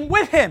shifting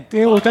with Him.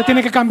 usted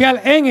tiene que cambiar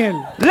en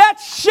él.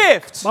 Let's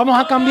shift. Vamos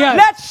a cambiar.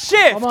 Let's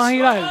shift. Vamos a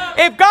girar.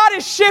 If God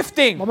is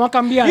shifting, Vamos a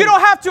cambiar. you don't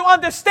have to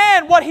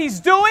understand what He's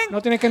doing. No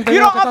tiene que entender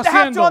You lo don't que have está to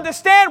haciendo.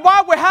 understand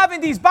why we're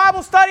having these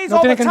Bible studies No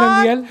all the tiene que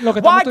time. entender lo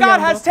que Why estamos God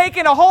estudiando. has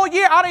taken a whole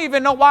year. I don't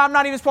even know why I'm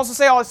not even supposed to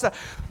say all this stuff.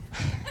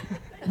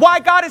 Why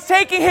God is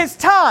taking His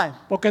time,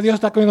 Porque Dios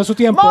está cogiendo su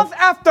tiempo. month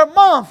after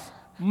month,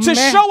 to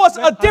Mes show us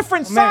a a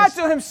different mes. side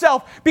to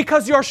Himself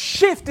because your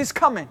shift is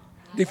coming.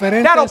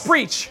 That'll Diferentes.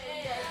 preach.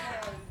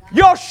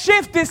 Your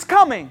shift is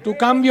coming. Tu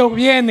cambio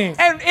viene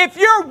And if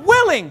you're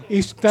willing y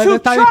usted to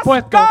está trust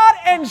dispuesto God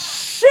and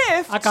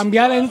shift, a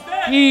cambiar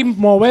y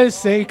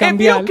moverse y if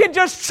cambiar. you can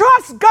just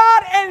trust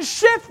God and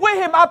shift with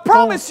Him, I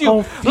promise you,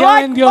 confiar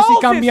like en Dios y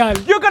Moses,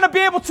 cambiar. you're going to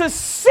be able to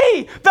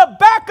see the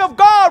back of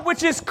God,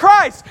 which is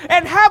Christ,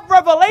 and have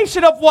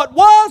revelation of what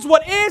was,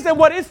 what is, and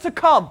what is to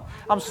come.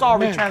 I'm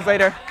sorry, Amen.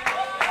 translator.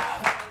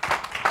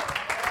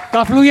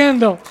 Está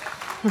fluyendo.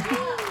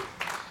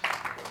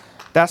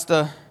 That's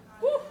the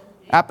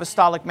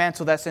apostolic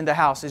mantle that's in the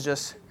house. It's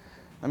just,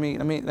 let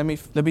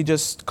me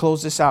just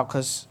close this out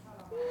because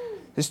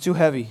it's too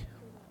heavy.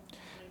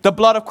 The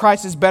blood of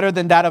Christ is better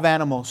than that of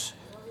animals.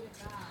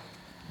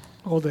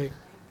 All day.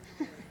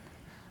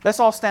 Let's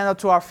all stand up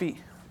to our feet.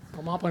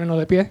 Vamos a ponernos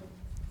de pie.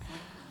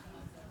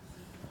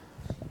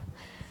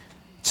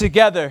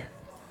 Together.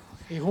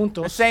 Y The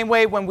juntos, same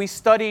way when we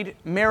studied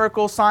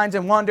miracles, signs,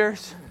 and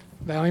wonders,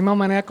 de la misma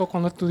manera que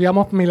cuando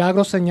estudiamos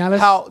milagros, señales,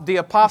 how the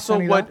apostle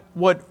sanidad.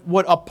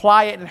 would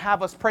apply it and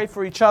have us pray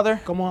for each other.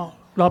 cómo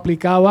lo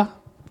aplicaba,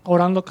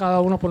 orando cada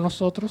uno por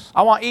nosotros.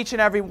 I want each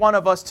and every one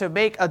of us to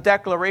make a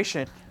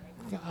declaration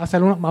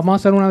Vamos a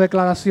hacer una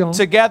declaración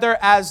together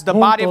as the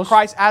body of Juntos.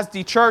 Christ, as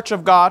the church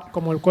of God,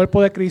 como el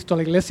cuerpo de Cristo,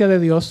 la iglesia de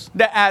Dios.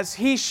 that as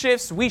He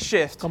shifts, we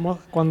shift. Como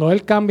cuando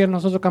Él cambia,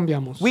 nosotros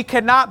cambiamos. We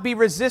cannot be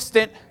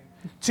resistant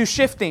to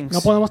shiftings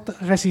No podemos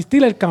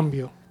resistir el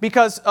cambio.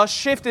 because a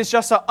shift is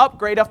just an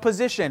upgrade of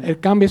position. El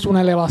cambio es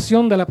una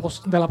elevación de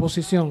la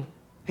posición.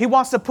 He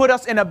wants to put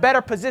us in a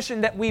better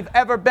position that we've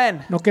ever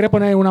been, No quiere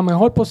poner en una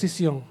mejor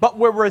posición, but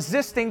we're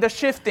resisting the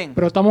shifting.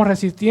 pero estamos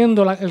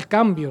resistiendo el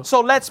cambio.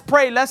 So let's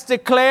pray, let's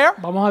declare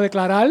Vamos a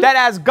declarar that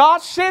as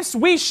God shifts,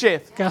 we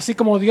shift. que así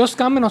como Dios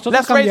cambia, nosotros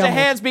Let's raise the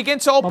cambiamos. hands, begin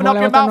to open Vamos a up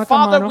your levantar mouth. nuestras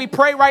Father, manos. we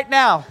pray right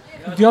now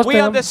Dios We te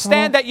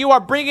understand that you are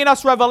bringing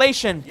us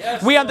revelation.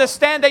 We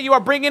understand that you are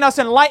bringing us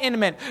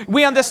enlightenment.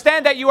 We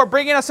understand that you are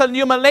bringing us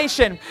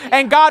illumination.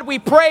 And God, we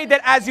pray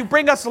that as you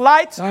bring us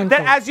light,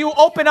 that as you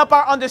open up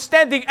our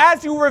understanding,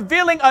 as you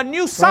revealing a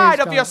new side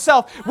of God.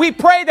 yourself, we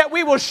pray that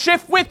we will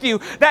shift with you.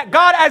 That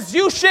God, as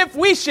you shift,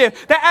 we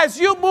shift. That as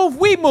you move,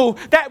 we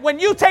move. That when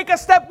you take a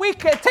step, we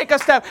can take a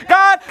step.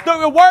 God,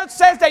 the word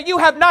says that you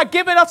have not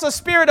given us a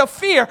spirit of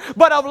fear,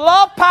 but of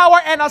love, power,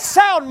 and a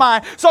sound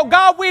mind. So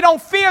God, we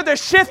don't fear the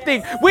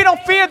shifting. We don't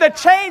fear the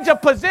change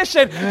of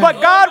position.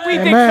 But God, we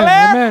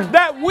declare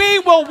that we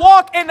will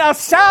walk in a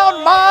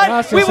sound mind.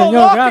 Gracias, we will Señor,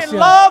 walk gracias. in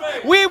love.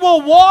 We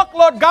will walk,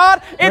 Lord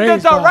God, in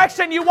Praise the God.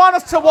 direction you want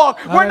us to walk.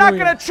 We're not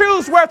Hallelujah. going to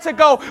choose where to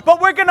go,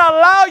 but we're going to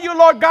allow you,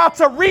 Lord God,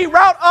 to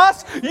reroute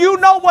us. You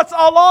know what's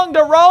along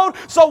the road.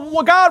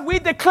 So, God, we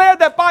declare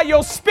that by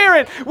your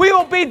Spirit, we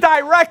will be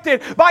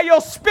directed. By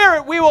your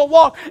Spirit, we will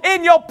walk.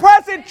 In your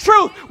present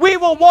truth, we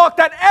will walk.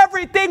 That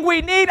everything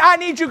we need, I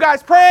need you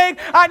guys praying.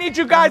 I need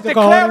you guys Necesito que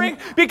declaring,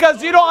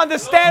 because you don't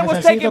understand what's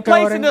Necesito taking que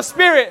place oren. in the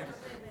Spirit.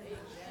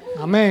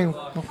 Amén.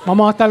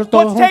 Vamos a estar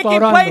todos What's juntos taking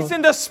place orando.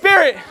 in the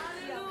Spirit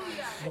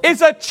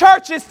is a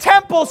church, is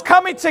temples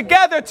coming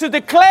together to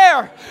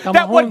declare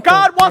that what juntos,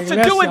 God wants to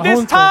la do in iglesia,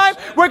 this juntos. time,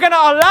 we're going to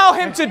allow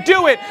Him to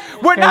do it.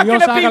 We're Que not Dios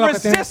going to be haga lo que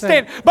tiene que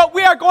resistant, but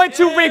we are going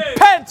to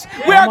repent.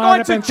 We are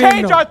Vamos a going to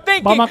change arrepentirnos. our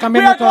thinking. Vamos a We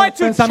cambiar are nuestro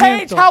going to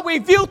change pensamiento. how we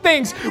view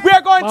things. We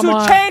are going to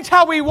Vamos a- change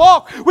how we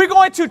walk. We're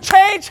going to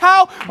change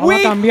how Vamos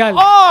we a cambiar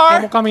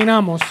are, cómo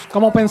caminamos,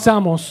 cómo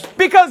pensamos.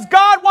 because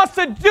God wants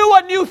to do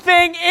a new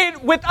thing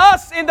with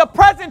us in the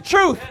present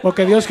truth.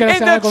 Porque Dios quiere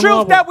In hacer the algo truth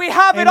nuevo. that we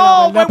have En it la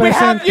all verdad when we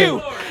have presente.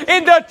 you.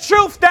 In the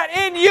truth that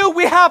in you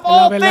we have En la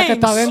all verdad que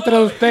things. está dentro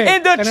de usted.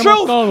 In the Tenemos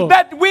truth todo.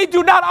 that we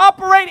do not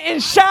operate in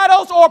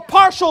shadows or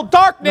partial No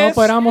darkness,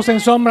 operamos en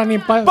sombra ni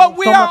en but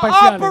we sombras are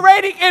parciales.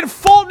 operating in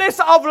fullness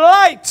of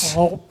light.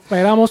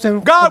 Operamos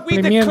en God, we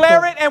cumplimiento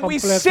declare it and we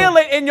completo. seal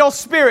it in your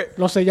Spirit.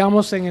 Lo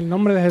sellamos en el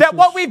nombre de Jesús. That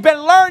what we've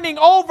been learning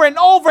over and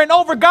over and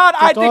over, God,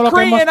 I todo lo que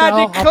decree hemos and I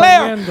estado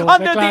declare aprendiendo,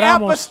 under the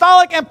declaramos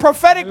apostolic and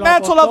prophetic en lo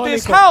mantle of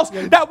this apostólico house, y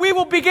el that we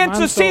will begin to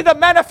manto see the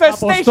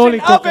manifestation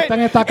apostólico of que it está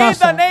en esta in casa.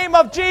 the name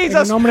of Jesus.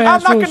 En el nombre de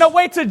I'm not Jesús. going to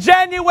wait till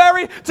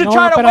January to No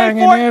try to voy a wait esperar en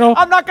for it. enero.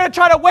 I'm not going to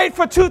try to wait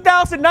for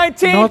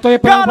 2019. No estoy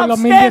God, esperando por I'm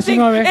 2019.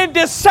 standing in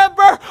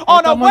December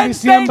on a Estamos en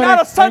Wednesday, diciembre,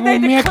 not a Sunday,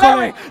 en un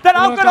declaring miércoles, that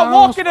I'm lo going to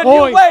walk in a new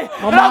declaramos way,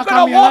 hoy. that I'm Vamos a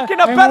going to walk in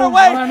a caminar better en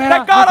way, una manera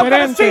that God, I'm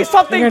going to see diferente.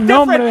 something En el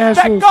nombre different,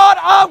 de that Jesús. God,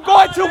 I'm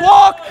going to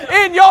walk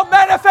in your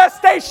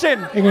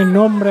manifestation. En el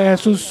nombre de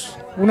Jesús.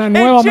 Una In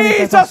nueva Jesus'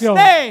 manifestación.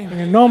 name. En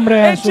el nombre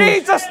de In Jesús.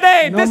 Jesus' En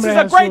name. el This nombre is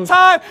de a great Jesús.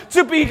 time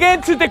to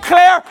begin to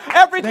declare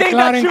everything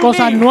that Declaren you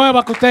cosas need.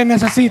 nuevas que ustedes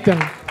necesitan.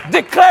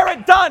 Declare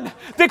it done.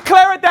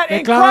 Declare it that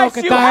in Declaro Christ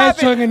que you está have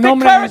hecho it. en el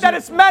nombre de Declare it that Jesús.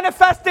 it's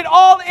manifested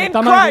all in Está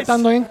Christ.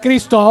 manifestando en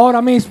Cristo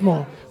ahora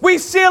mismo. We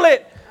seal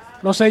it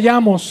Lo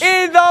sellamos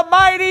in the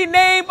mighty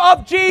name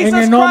of Jesus en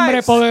el nombre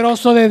Christ.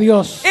 poderoso de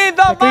Dios. In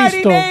the de mighty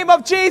Cristo. name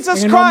of Jesus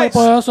En el nombre Christ.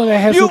 poderoso de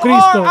You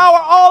Jesucristo. are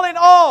our all in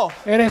all.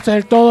 Eres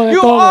el todo de You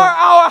todo. are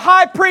our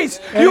high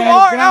priest. You Eres el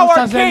are gran our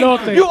king.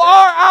 sacerdote. You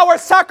are our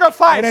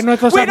sacrifice. Eres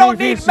nuestro We don't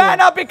need sacrificio.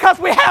 manna because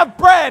we have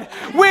bread.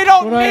 We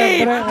don't Tú eres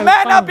need el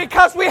manna pan.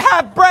 because we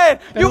have bread.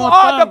 You Tenemos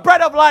are pan. the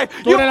bread of life.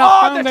 Tú You eres el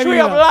are pan the de tree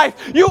vida. of life.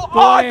 You Tú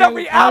are eres the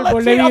el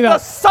árbol reality de of vida. the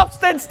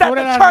substance that Tú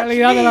the eres la church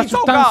realidad de la needs,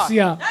 oh God.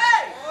 sustancia.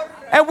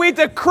 And we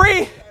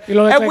decree Y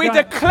lo and we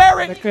declare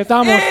it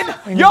decretamos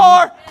in en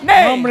your el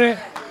name. nombre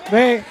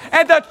de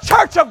And the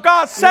church of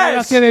God la says,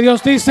 gracia de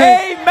Dios dice,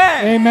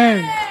 Amen.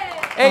 Amén.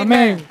 Amen.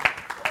 Amén.